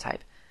another data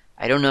type.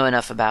 I don't know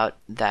enough about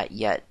that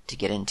yet to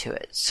get into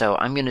it, so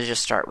I'm going to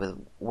just start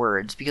with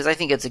Words, because I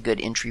think it's a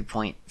good entry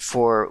point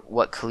for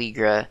what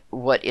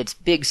its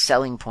big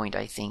selling point,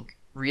 I think,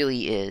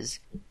 really is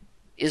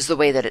the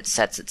way that it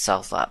sets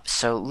itself up.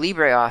 So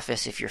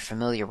LibreOffice, if you're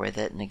familiar with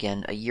it, and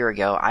again, a year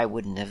ago I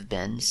wouldn't have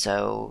been,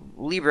 so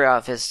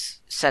LibreOffice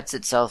sets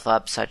itself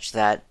up such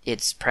that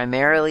it's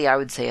primarily, I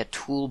would say, a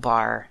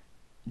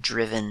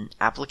toolbar-driven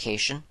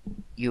application.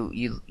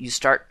 You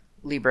start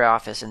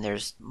LibreOffice and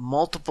there's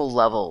multiple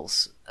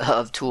levels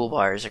of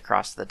toolbars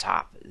across the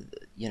top.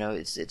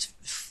 It's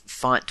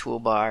font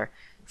toolbar,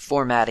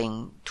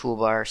 formatting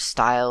toolbar,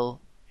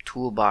 style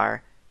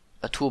toolbar,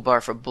 a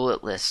toolbar for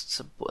bullet lists,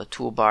 a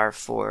toolbar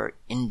for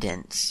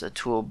indents, a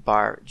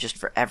toolbar just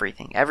for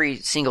everything. Every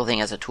single thing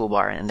has a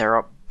toolbar, and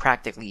they're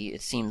practically,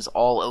 it seems,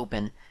 all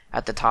open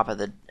at the top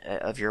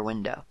of your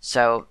window.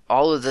 So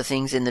all of the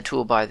things in the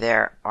toolbar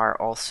there are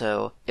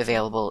also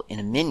available in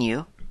a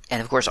menu,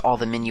 and of course all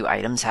the menu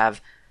items have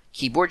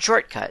keyboard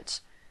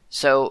shortcuts.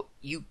 So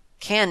you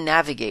can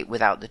navigate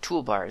without the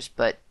toolbars,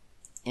 but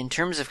in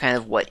terms of kind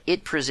of what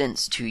it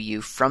presents to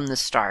you from the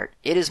start,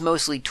 it is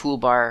mostly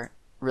toolbar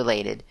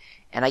related.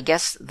 And I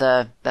guess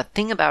the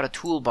thing about a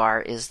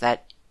toolbar is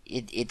that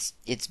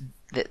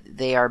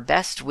they are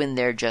best when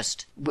they're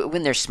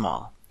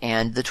small.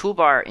 And the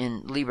toolbar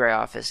in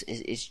LibreOffice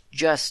is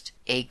just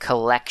a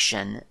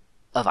collection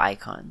of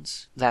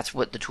icons. That's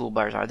what the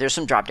toolbars are. There's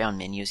some drop-down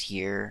menus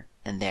here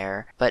and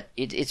there, but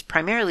it's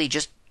primarily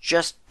just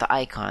the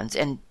icons.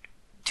 And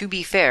to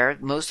be fair,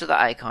 most of the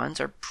icons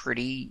are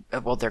pretty,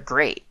 well, they're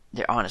great.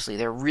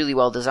 They're really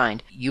well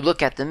designed. You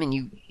look at them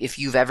and if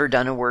you've ever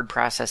done a word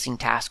processing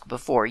task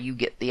before, you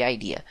get the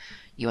idea.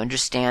 You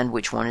understand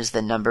which one is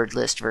the numbered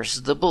list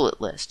versus the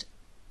bullet list.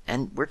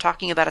 And we're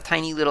talking about a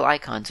tiny little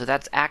icon, so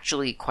that's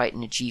actually quite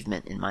an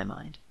achievement in my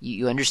mind.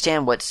 You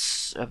understand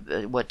what's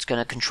going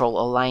to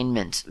control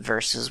alignment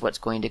versus what's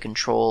going to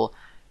control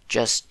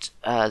just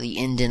the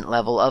indent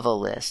level of a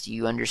list.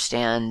 You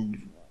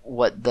understand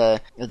what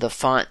the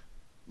font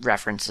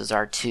references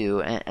are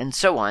to, and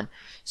so on.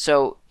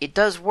 So it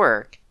does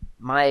work.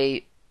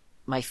 My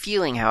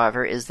feeling,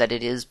 however, is that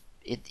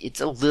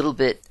it's a little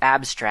bit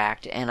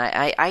abstract, and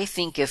I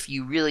think if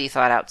you really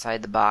thought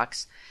outside the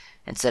box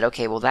and said,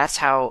 okay, well, that's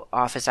how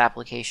Office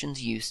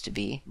applications used to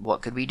be,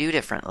 what could we do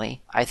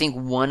differently? I think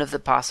one of the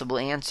possible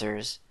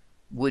answers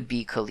would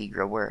be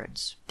Calligra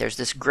words. There's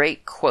this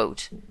great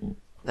quote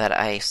that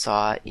I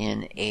saw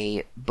in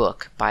a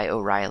book by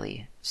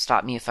O'Reilly.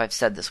 Stop me if I've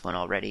said this one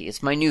already.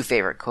 It's my new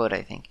favorite quote,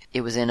 I think.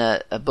 It was in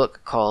a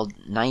book called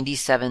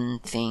 97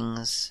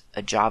 Things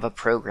a Java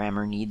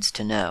Programmer Needs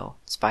to Know.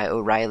 It's by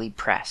O'Reilly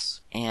Press.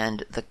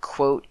 And the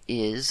quote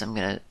is, I'm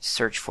going to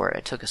search for it.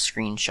 I took a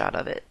screenshot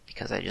of it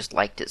because I just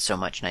liked it so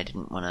much and I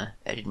didn't want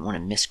to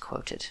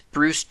misquote it.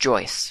 Bruce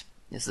Joyce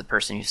is the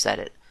person who said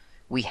it.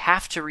 We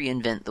have to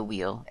reinvent the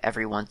wheel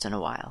every once in a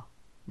while.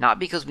 Not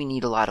because we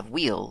need a lot of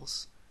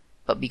wheels,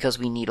 but because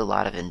we need a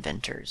lot of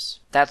inventors.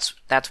 That's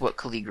what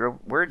Calligra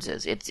Words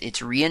is. It's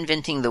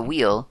reinventing the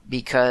wheel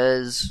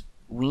because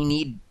we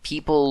need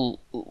people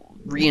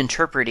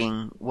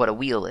reinterpreting what a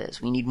wheel is.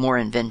 We need more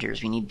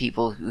inventors. We need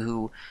people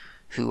who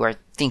are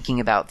thinking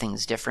about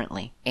things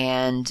differently.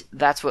 And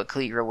that's what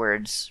Calligra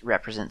Words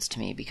represents to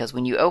me, because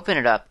when you open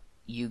it up,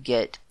 you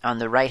get, on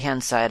the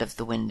right-hand side of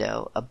the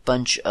window, a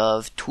bunch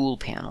of tool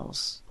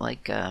panels,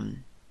 like,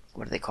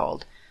 what are they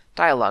called?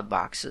 Dialog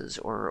boxes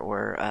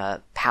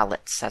or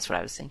palettes. That's what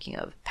I was thinking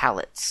of.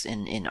 Palettes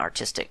in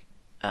artistic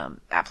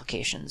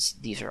applications.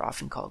 These are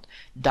often called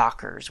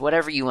dockers,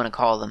 whatever you want to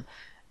call them,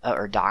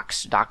 or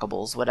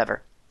dockables,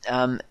 whatever.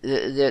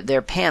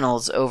 They're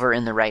panels over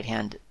on the right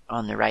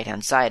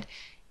hand side,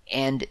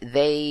 and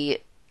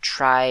they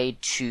try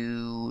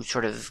to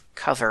sort of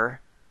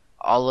cover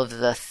all of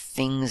the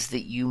things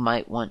that you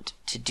might want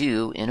to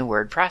do in a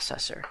word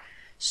processor.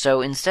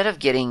 So instead of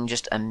getting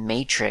just a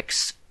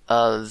matrix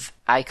of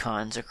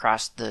icons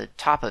across the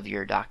top of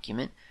your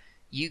document,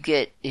 you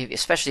get,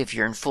 especially if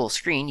you're in full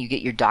screen, you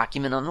get your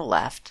document on the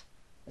left.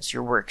 That's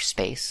your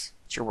workspace.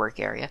 It's your work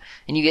area.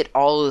 And you get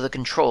all of the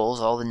controls,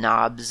 all the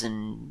knobs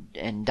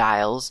and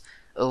dials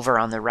over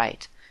on the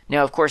right.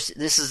 Now, of course,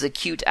 this is a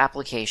Qt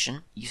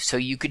application, so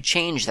you could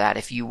change that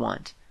if you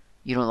want.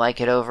 You don't like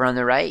it over on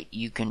the right,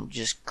 you can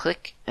just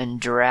click and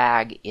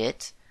drag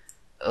it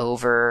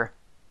over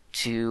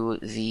to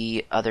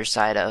the other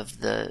side of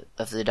the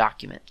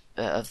document,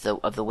 of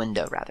the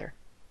window rather.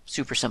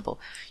 Super simple.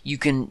 You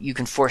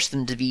can force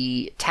them to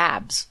be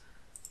tabs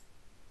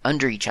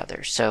under each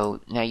other.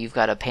 So now you've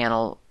got a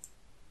panel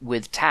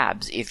with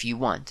tabs if you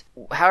want.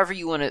 However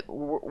you want to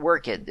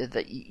work it,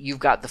 you've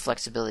got the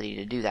flexibility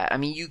to do that. I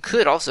mean, you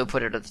could also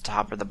put it at the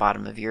top or the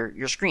bottom of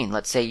your screen.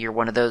 Let's say you're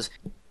one of those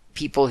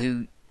people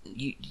who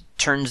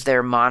turns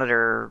their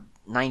monitor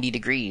 90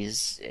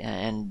 degrees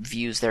and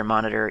views their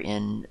monitor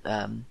in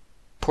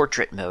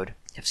portrait mode.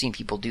 I've seen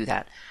people do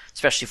that,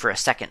 especially for a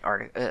second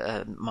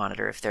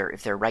monitor if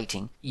they're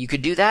writing. You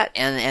could do that,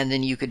 and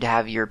then you could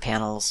have your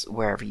panels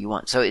wherever you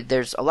want. So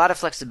there's a lot of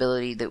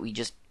flexibility that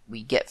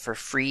we get for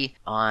free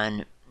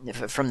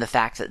from the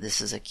fact that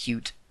this is a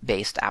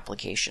Qt-based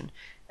application,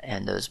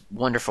 and those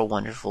wonderful,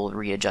 wonderful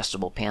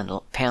readjustable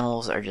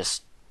panels are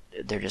just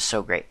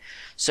so great.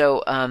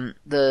 So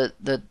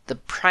the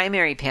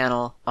primary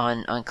panel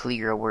on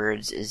Calligra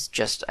Words is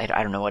just I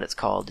don't know what it's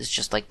called. It's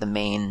just like the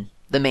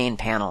main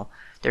panel.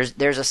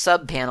 There's a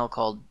sub panel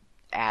called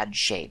Add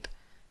Shape,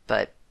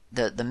 but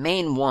the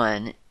main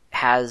one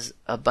has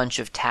a bunch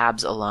of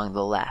tabs along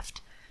the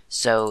left.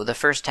 So the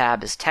first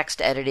tab is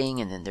text editing,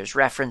 and then there's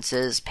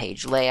references,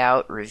 page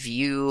layout,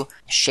 review,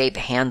 shape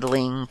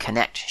handling,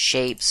 connect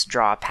shapes,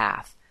 draw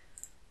path.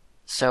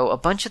 So a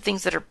bunch of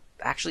things that are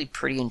actually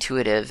pretty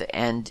intuitive,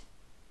 and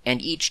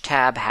each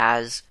tab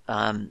has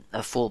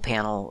a full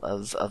panel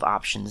of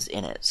options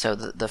in it. So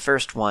the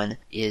first one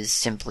is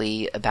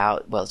simply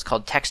about, well, it's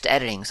called text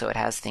editing, so it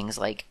has things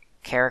like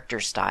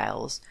character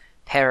styles,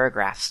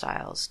 paragraph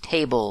styles,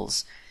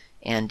 tables,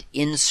 and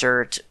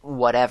insert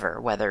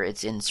whatever, whether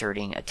it's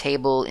inserting a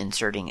table,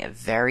 inserting a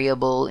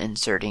variable,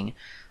 inserting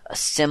a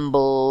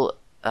symbol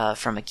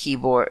from a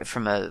keyboard,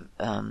 from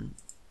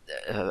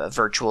a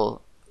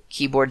virtual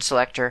keyboard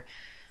selector,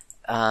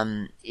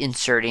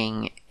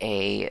 inserting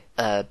a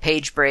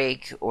page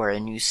break or a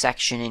new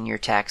section in your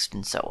text,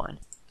 and so on.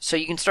 So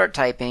you can start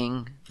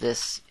typing.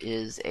 This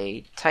is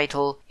a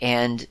title,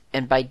 and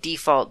by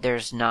default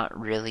there's not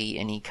really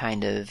any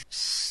kind of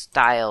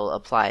style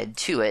applied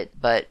to it,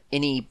 but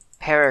any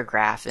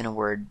paragraph in a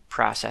word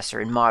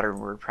processor, in modern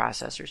word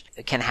processors,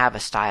 can have a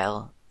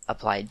style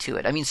applied to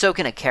it. I mean, so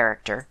can a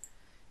character.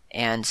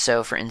 And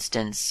so, for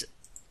instance,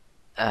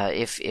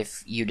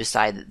 if you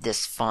decide that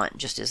this font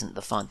just isn't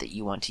the font that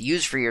you want to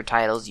use for your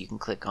titles, you can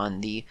click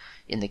on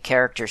in the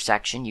character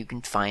section, you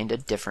can find a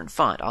different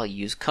font. I'll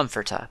use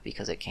Comforta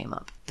because it came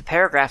up. The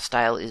paragraph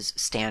style is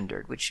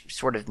standard, which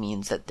sort of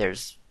means that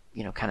there's,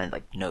 kind of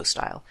like no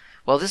style.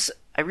 Well,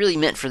 I really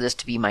meant for this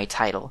to be my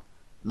title,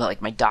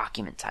 like my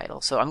document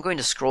title. So I'm going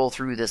to scroll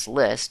through this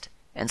list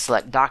and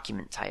select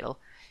document title.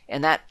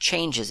 And that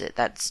changes it.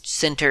 That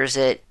centers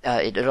it.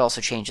 It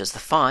also changes the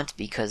font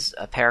because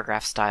a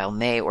paragraph style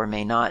may or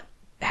may not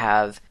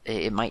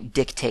it might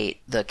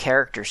dictate the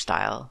character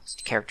style.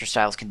 Character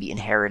styles can be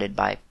inherited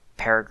by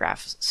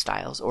paragraph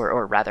styles,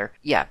 or rather,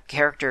 a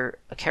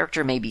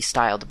character may be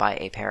styled by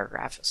a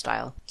paragraph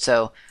style.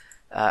 So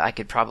I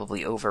could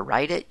probably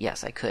overwrite it.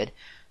 Yes, I could.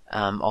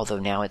 Although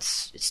now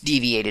it's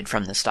deviated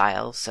from the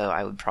style, so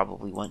I would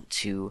probably want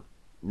to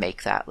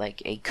make that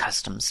like a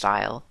custom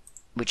style,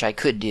 which I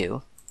could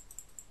do.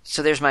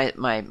 So there's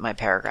my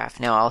paragraph.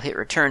 Now I'll hit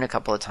return a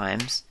couple of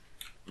times.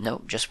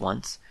 Nope, just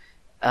once.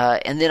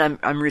 And then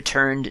I'm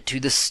returned to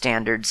the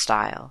standard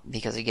style.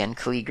 Because again,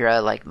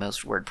 Calligra, like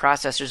most word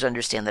processors,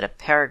 understand that a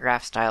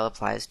paragraph style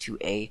applies to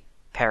a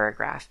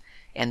paragraph.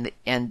 And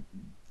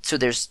so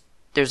there's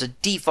a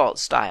default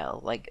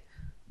style. Like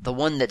the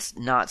one that's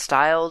not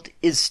styled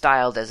is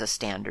styled as a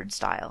standard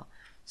style.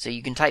 So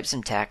you can type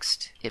some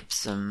text.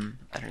 Ipsum,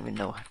 I don't even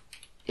know.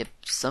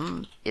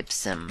 Ipsum.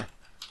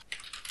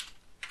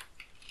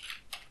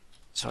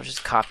 So I'll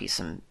just copy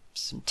some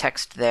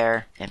text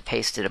there and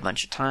paste it a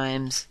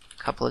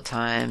couple of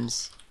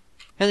times.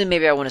 And then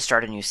maybe I want to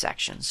start a new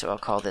section. So I'll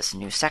call this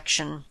new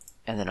section,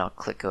 and then I'll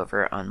click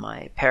over on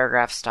my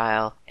paragraph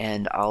style,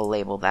 and I'll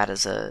label that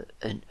as a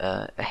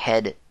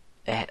head,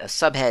 a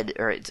subhead,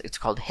 or it's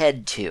called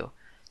head 2.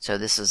 So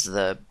this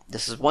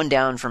is one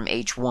down from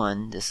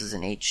H1, this is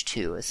an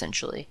H2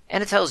 essentially.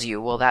 And it tells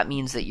you, well, that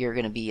means that you're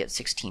going to be at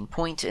 16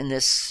 point in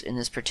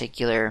this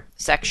particular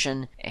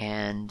section,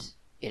 and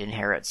it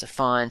inherits a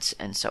font,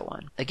 and so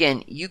on.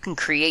 Again, you can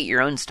create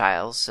your own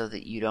styles so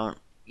that you don't,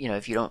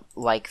 if you don't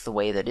like the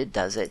way that it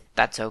does it,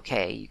 that's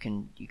okay. You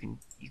can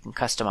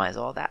customize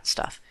all that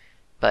stuff.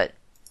 But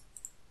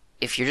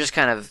if you're just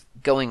kind of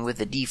going with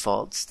the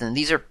defaults, then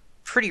these are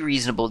pretty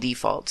reasonable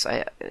defaults.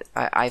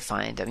 I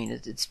find. I mean,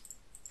 it's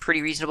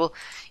pretty reasonable.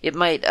 It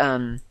might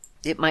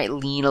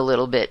lean a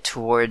little bit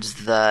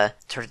towards the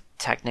sort of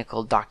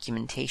technical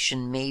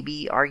documentation,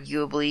 maybe,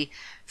 arguably.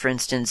 For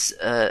instance,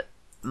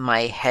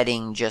 my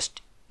heading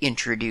just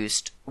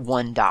introduced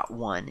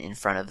 1.1 in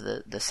front of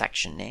the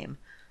section name.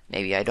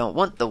 Maybe I don't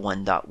want the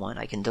 1.1.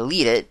 I can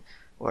delete it,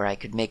 or I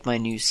could make my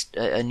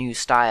a new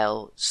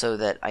style so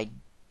that I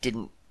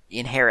didn't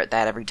inherit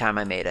that every time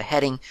I made a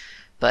heading,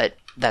 but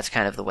that's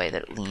kind of the way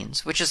that it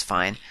leans, which is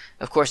fine.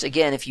 Of course,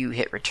 again, if you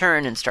hit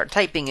return and start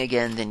typing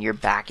again, then you're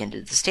back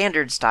into the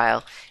standard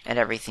style, and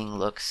everything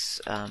looks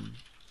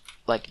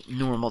like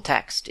normal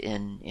text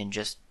in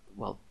just,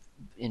 well,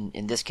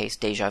 in this case,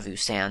 Deja Vu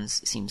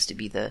Sans seems to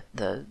be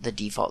the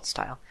default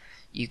style.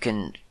 You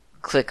can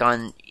click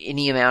on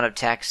any amount of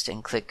text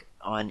and click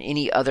on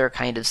any other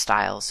kind of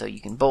style. So you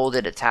can bold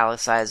it,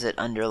 italicize it,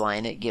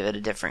 underline it, give it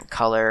a different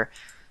color,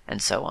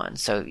 and so on.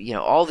 So,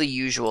 all the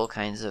usual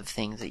kinds of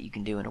things that you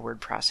can do in a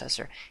word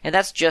processor. And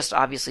that's just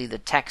obviously the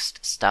text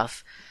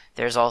stuff.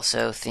 There's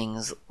also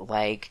things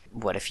like,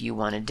 what if you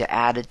wanted to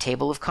add a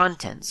table of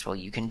contents? Well,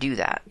 you can do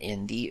that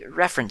in the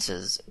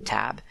References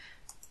tab.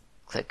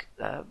 Click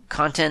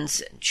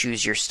Contents,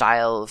 choose your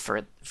style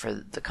for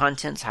the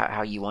contents,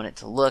 how you want it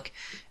to look,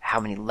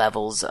 how many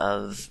levels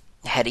of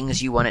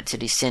headings you want it to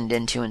descend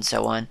into, and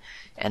so on,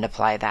 and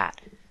apply that.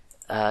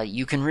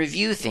 You can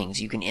review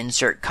things, you can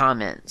insert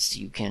comments,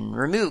 you can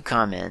remove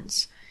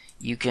comments,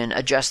 you can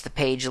adjust the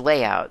page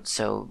layout,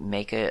 so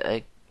make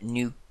a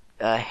new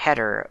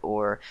header,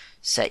 or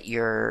set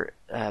your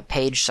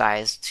page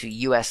size to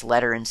US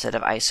letter instead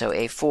of ISO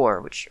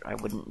A4, which I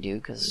wouldn't do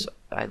because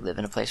I live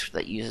in a place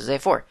that uses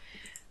A4.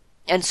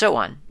 And so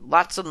on.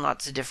 Lots and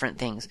lots of different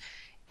things.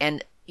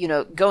 And,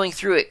 going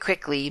through it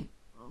quickly,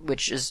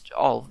 which is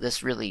all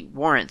this really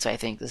warrants, I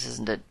think. This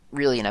isn't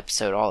really an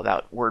episode all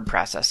about word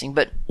processing,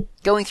 but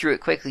going through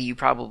it quickly, you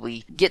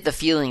probably get the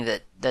feeling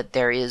that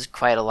there is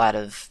quite a lot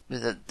of,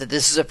 that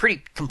this is a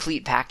pretty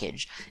complete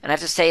package. And I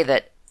have to say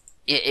that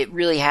it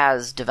really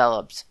has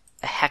developed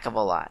a heck of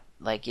a lot.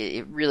 Like,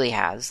 it really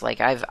has.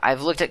 Like,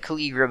 I've looked at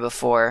Calligra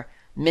before,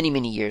 many,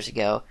 many years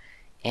ago,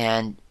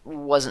 and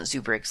wasn't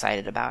super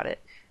excited about it.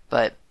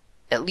 But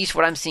at least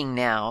what I'm seeing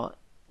now,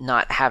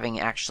 not having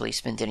actually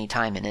spent any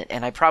time in it,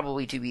 and I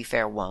probably, to be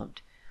fair,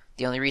 won't.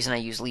 The only reason I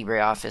use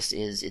LibreOffice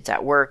is it's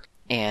at work,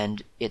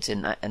 and it's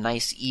a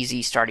nice,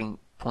 easy starting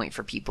point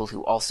for people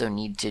who also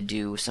need to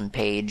do some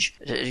page,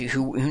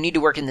 who need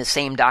to work in the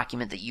same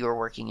document that you're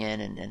working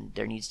in, and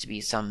there needs to be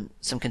some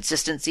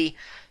consistency.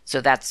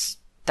 So that's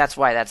That's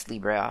why that's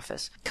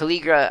LibreOffice.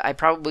 Calligra, I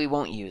probably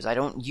won't use. I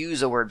don't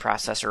use a word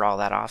processor all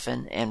that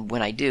often, and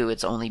when I do,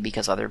 it's only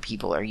because other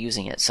people are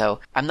using it.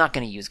 So I'm not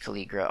going to use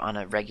Calligra on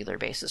a regular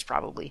basis,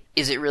 probably.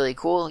 Is it really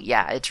cool?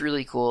 Yeah, it's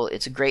really cool.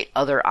 It's a great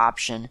other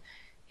option,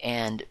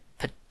 and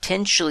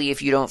potentially,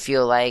 if you don't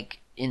feel like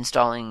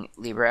installing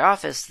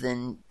LibreOffice,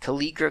 then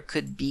Calligra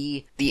could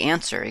be the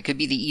answer. It could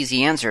be the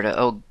easy answer to,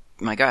 oh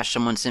my gosh,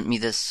 someone sent me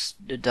this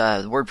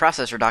word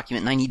processor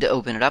document, and I need to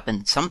open it up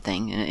in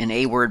something, in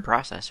a word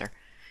processor.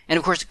 And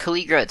of course,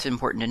 Calligra, it's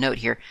important to note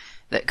here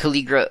that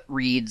Calligra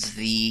reads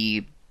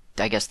the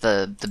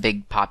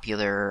big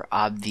popular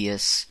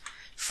obvious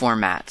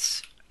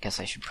formats. I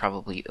guess I should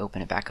probably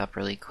open it back up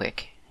really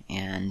quick.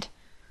 And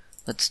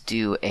let's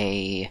do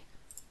a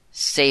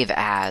save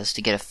as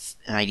to get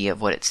an idea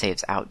of what it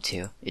saves out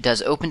to. It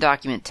does open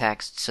document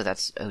text, so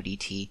that's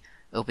ODT.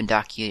 Open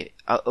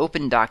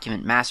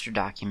document master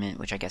document,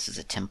 which I guess is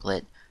a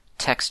template.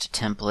 Text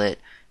template.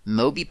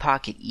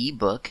 MobiPocket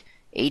ebook.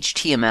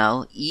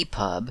 HTML,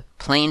 EPUB,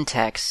 plain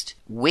text,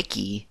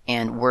 wiki,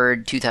 and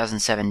Word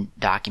 2007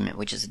 document,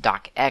 which is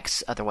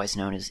docx, otherwise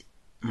known as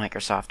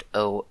Microsoft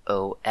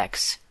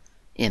OOXML.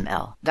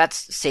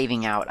 That's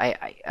saving out.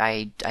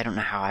 I don't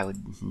know how I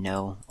would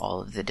know all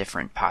of the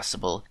different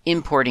possible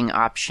importing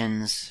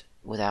options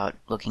without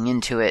looking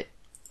into it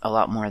a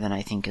lot more than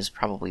I think is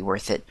probably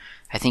worth it.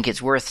 I think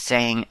it's worth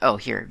saying, oh,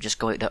 here, just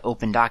go to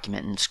Open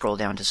Document and scroll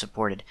down to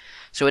Supported.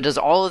 So it does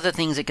all of the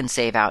things it can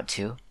save out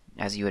to,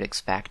 as you would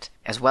expect,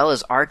 as well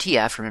as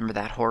RTF, remember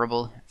that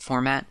horrible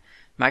format?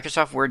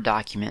 Microsoft Word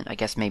document, I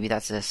guess maybe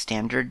that's a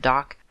standard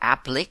doc.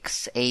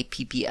 Applix,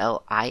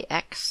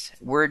 APPLIX,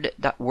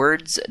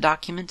 Words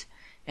document,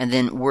 and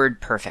then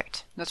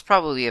WordPerfect. That's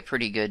probably a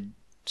pretty good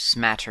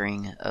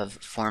smattering of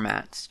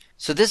formats.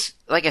 So this,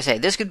 like I say,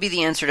 this could be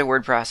the answer to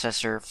word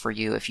processor for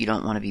you if you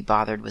don't want to be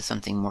bothered with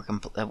something more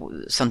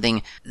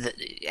something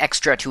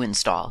extra to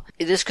install.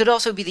 This could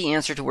also be the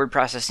answer to word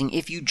processing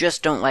if you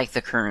just don't like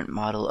the current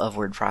model of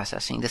word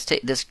processing.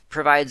 This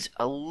provides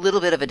a little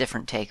bit of a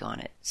different take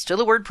on it.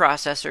 Still a word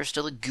processor,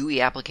 still a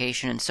GUI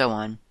application, and so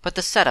on, but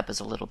the setup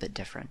is a little bit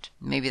different.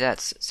 Maybe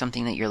that's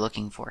something that you're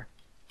looking for.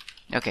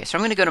 Okay, so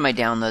I'm going to go to my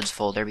downloads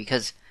folder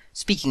because,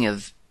 speaking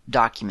of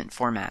document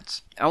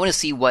formats, I want to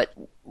see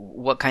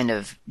what kind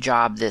of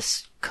job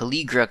this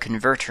Calligra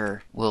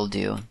converter will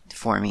do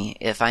for me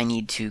if I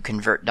need to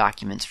convert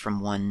documents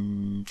from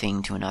one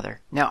thing to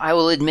another. Now, I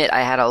will admit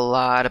I had a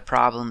lot of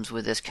problems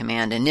with this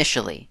command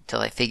initially,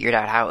 till I figured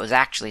out how it was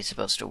actually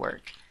supposed to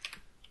work.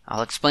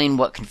 I'll explain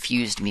what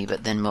confused me,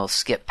 but then we'll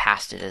skip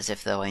past it as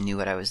if though I knew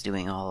what I was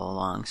doing all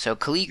along. So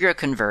Calligra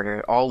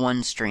converter, all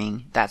one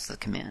string, that's the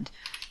command.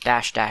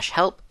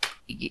 --help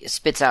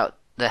spits out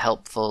the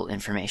helpful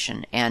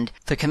information. And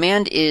the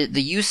command is,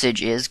 the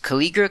usage is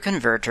Calligra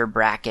converter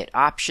bracket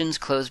options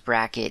close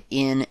bracket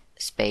in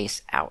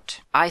space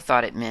out. I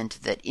thought it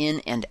meant that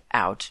in and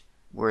out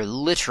were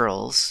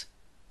literals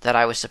that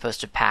I was supposed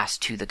to pass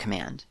to the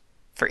command.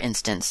 For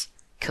instance,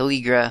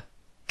 Calligra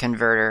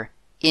converter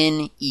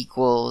in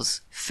equals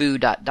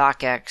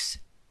foo.docx,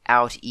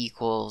 out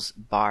equals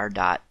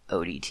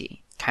bar.odt.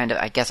 Kind of,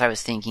 I guess I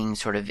was thinking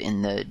sort of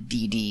in the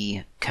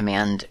DD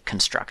command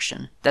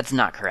construction. That's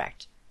not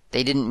correct.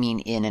 They didn't mean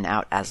in and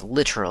out as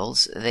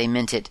literals. They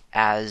meant it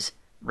as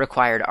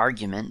required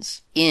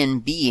arguments, in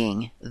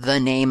being the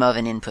name of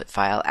an input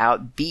file,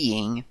 out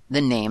being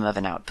the name of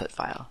an output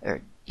file.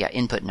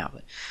 Input and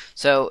output.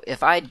 So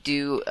if I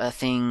do a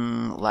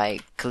thing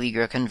like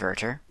Calligra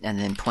converter and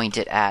then point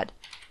it at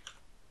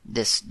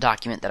this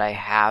document that I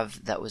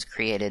have that was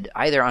created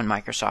either on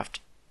Microsoft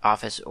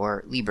Office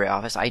or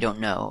LibreOffice, I don't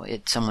know.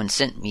 Someone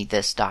sent me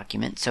this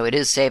document, so it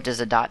is saved as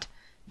a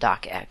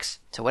docx.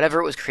 So whatever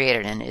it was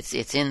created in, it's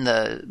in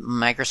the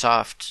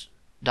Microsoft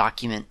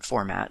document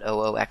format,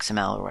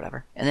 OOXML or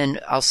whatever. And then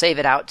I'll save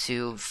it out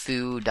to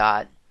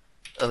foo.odt.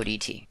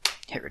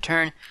 Hit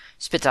return.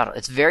 Spits out,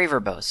 it's very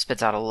verbose,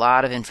 spits out a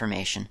lot of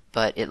information,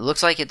 but it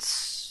looks like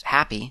it's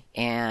happy,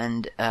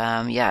 and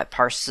it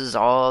parses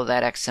all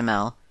that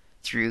XML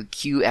through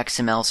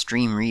QXML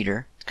stream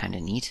reader. It's kind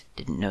of neat.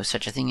 Didn't know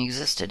such a thing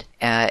existed.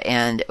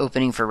 And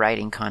opening for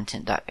writing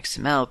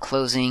content.xml,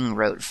 closing,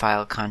 wrote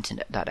file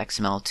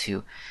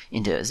content.xml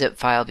into a zip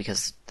file,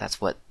 because that's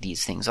what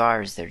these things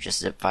are, is they're just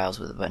zip files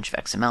with a bunch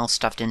of XML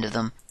stuffed into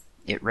them.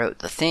 It wrote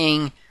the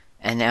thing,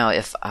 and now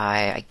if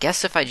I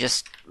guess if I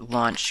just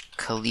launch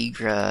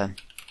Calligra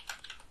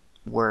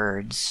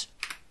words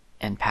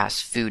and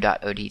pass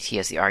foo.odt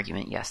as the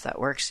argument, yes, that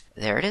works.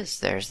 There it is.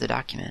 There's the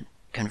document,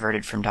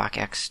 converted from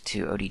docx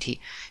to ODT.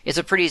 It's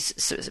a pretty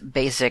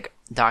basic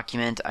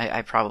document.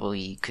 I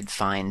probably could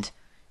find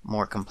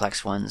more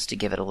complex ones to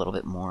give it a little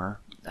bit more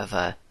of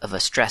a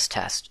stress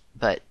test.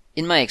 But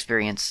in my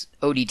experience,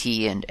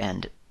 ODT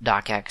and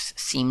docx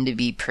seem to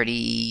be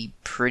pretty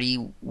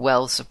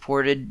well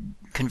supported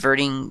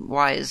converting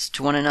wise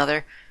to one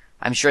another.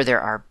 I'm sure there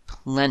are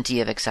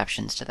plenty of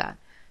exceptions to that.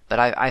 but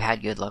I've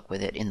had good luck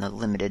with it in the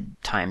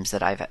limited times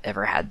that I've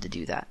ever had to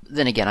do that.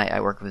 Then again, I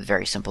work with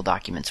very simple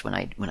documents when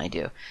I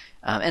do.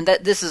 And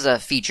that this is a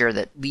feature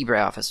that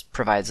LibreOffice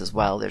provides as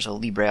well. There's a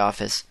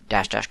LibreOffice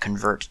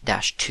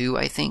 -convert-2,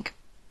 I think,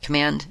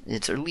 command.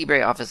 It's a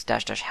LibreOffice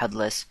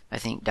 -headless. I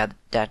think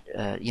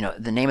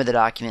the name of the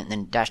document, and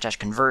then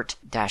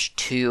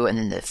 -convert-2, and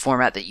then the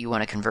format that you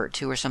want to convert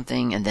to or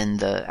something, and then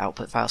the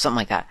output file, something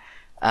like that.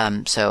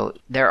 So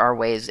there are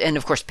ways, and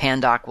of course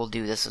Pandoc will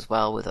do this as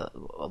well with a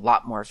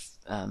lot more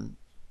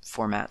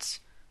formats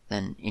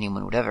than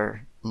anyone would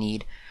ever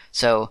need.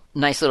 So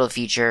nice little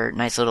feature,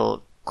 nice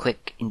little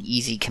quick and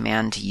easy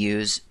command to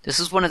use. This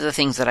is one of the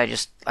things that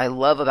I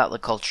love about the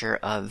culture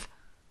of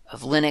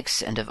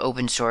Linux and of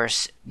open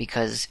source,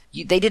 because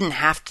they didn't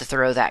have to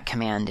throw that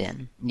command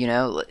in.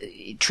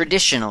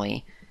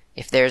 Traditionally,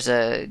 if there's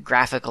a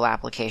graphical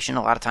application,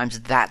 a lot of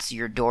times that's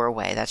your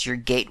doorway, that's your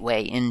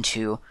gateway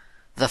into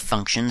the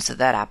functions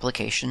that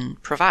application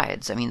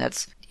provides. I mean,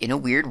 that's, in a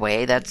weird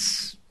way,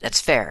 that's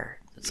fair.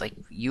 It's like,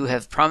 you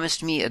have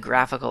promised me a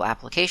graphical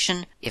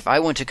application. If I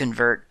want to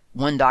convert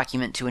one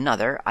document to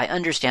another, I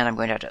understand I'm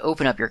going to have to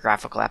open up your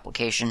graphical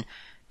application,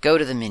 go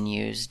to the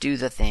menus, do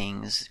the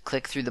things,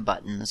 click through the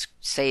buttons,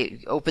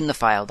 open the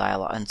file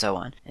dialog, and so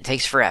on. It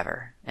takes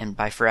forever. And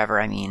by forever,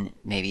 I mean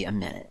maybe a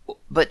minute.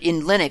 But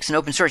in Linux and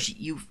open source,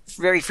 you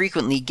very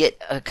frequently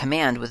get a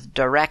command with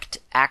direct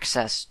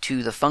access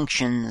to the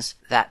functions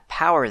that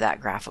power that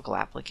graphical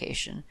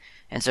application.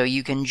 And so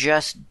you can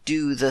just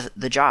do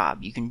the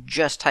job. You can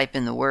just type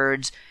in the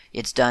words.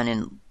 It's done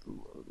in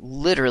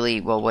literally,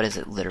 well, what is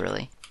it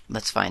literally?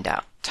 Let's find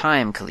out.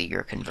 Time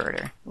Calligra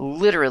converter.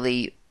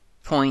 Literally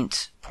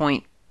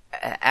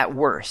at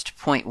worst,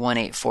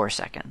 0.184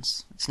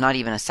 seconds. It's not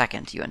even a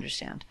second, you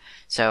understand.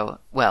 So,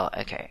 well,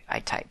 okay, I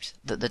typed.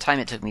 The time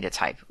it took me to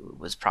type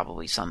was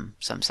probably some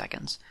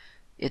seconds.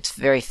 It's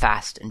very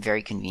fast and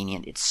very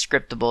convenient. It's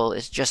scriptable.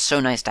 It's just so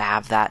nice to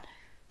have that.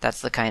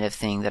 That's the kind of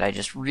thing that I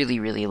just really,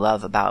 really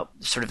love about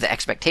sort of the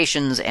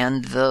expectations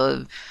and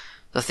the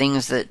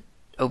things that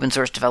open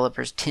source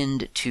developers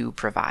tend to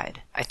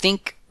provide. I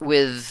think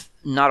with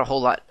not a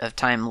whole lot of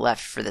time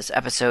left for this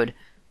episode,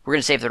 we're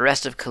going to save the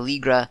rest of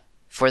Calligra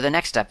for the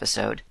next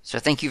episode. So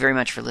thank you very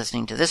much for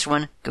listening to this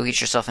one. Go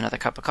get yourself another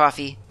cup of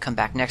coffee. Come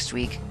back next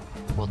week.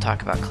 We'll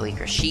talk about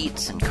Calligra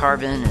Sheets and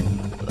Carbon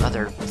and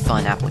other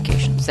fun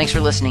applications. Thanks for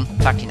listening.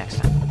 Talk to you next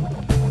time.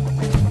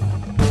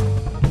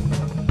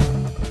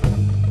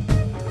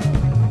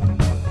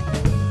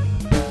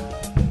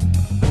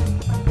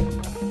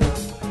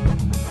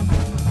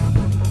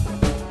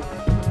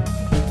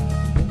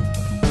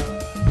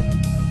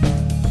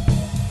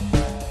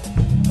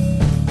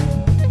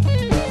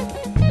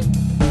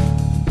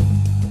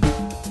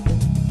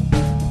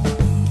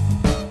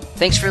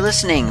 Thanks for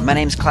listening. My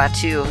name's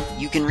Klaatu.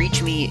 You can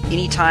reach me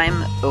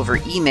anytime over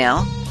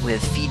email with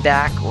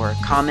feedback or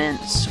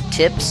comments,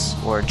 tips,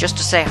 or just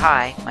to say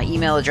hi. My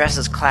email address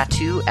is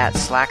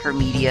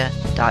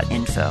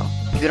klaatu@slackermedia.info.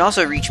 You can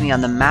also reach me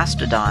on the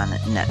Mastodon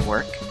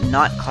network,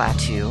 not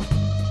Klaatu,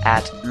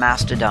 at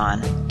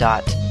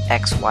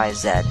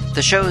mastodon.xyz.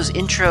 The show's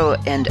intro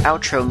and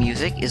outro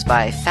music is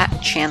by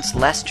Fat Chance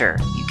Lester.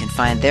 You can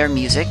find their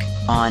music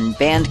on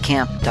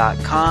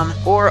bandcamp.com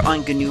or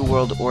on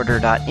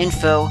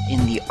GNUWorldOrder.info.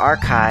 In the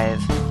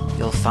archive,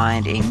 you'll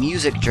find a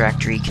music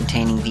directory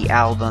containing the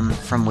album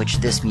from which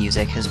this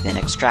music has been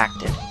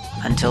extracted.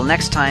 Until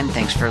next time,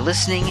 thanks for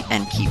listening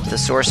and keep the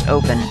source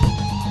open.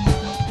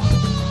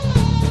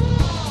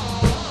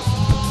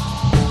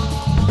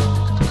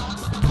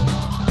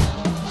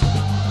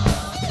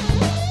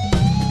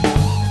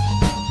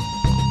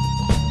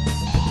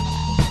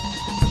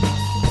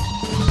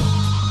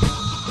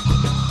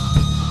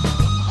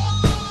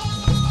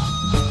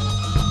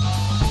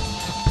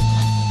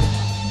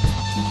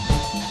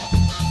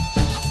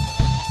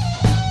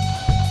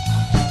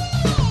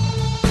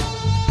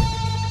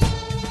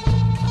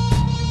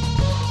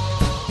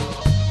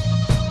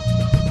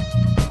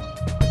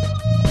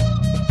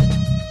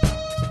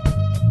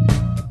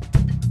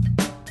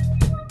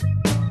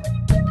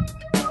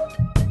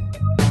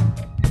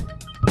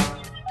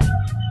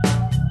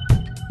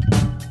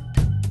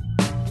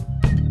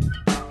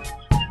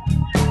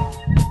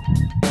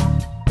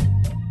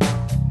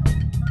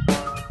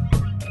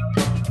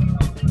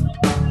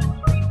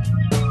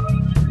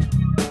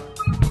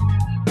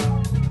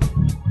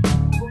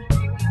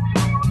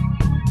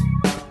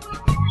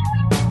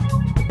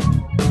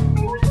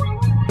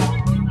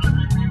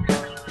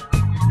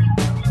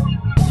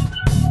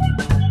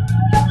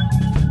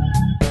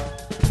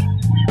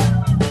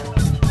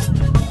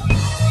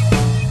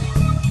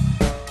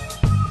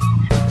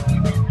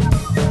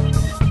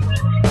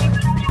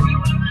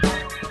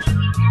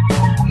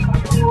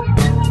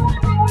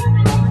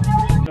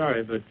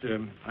 But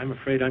I'm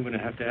afraid I'm going to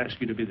have to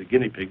ask you to be the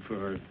guinea pig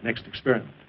for our next experiment.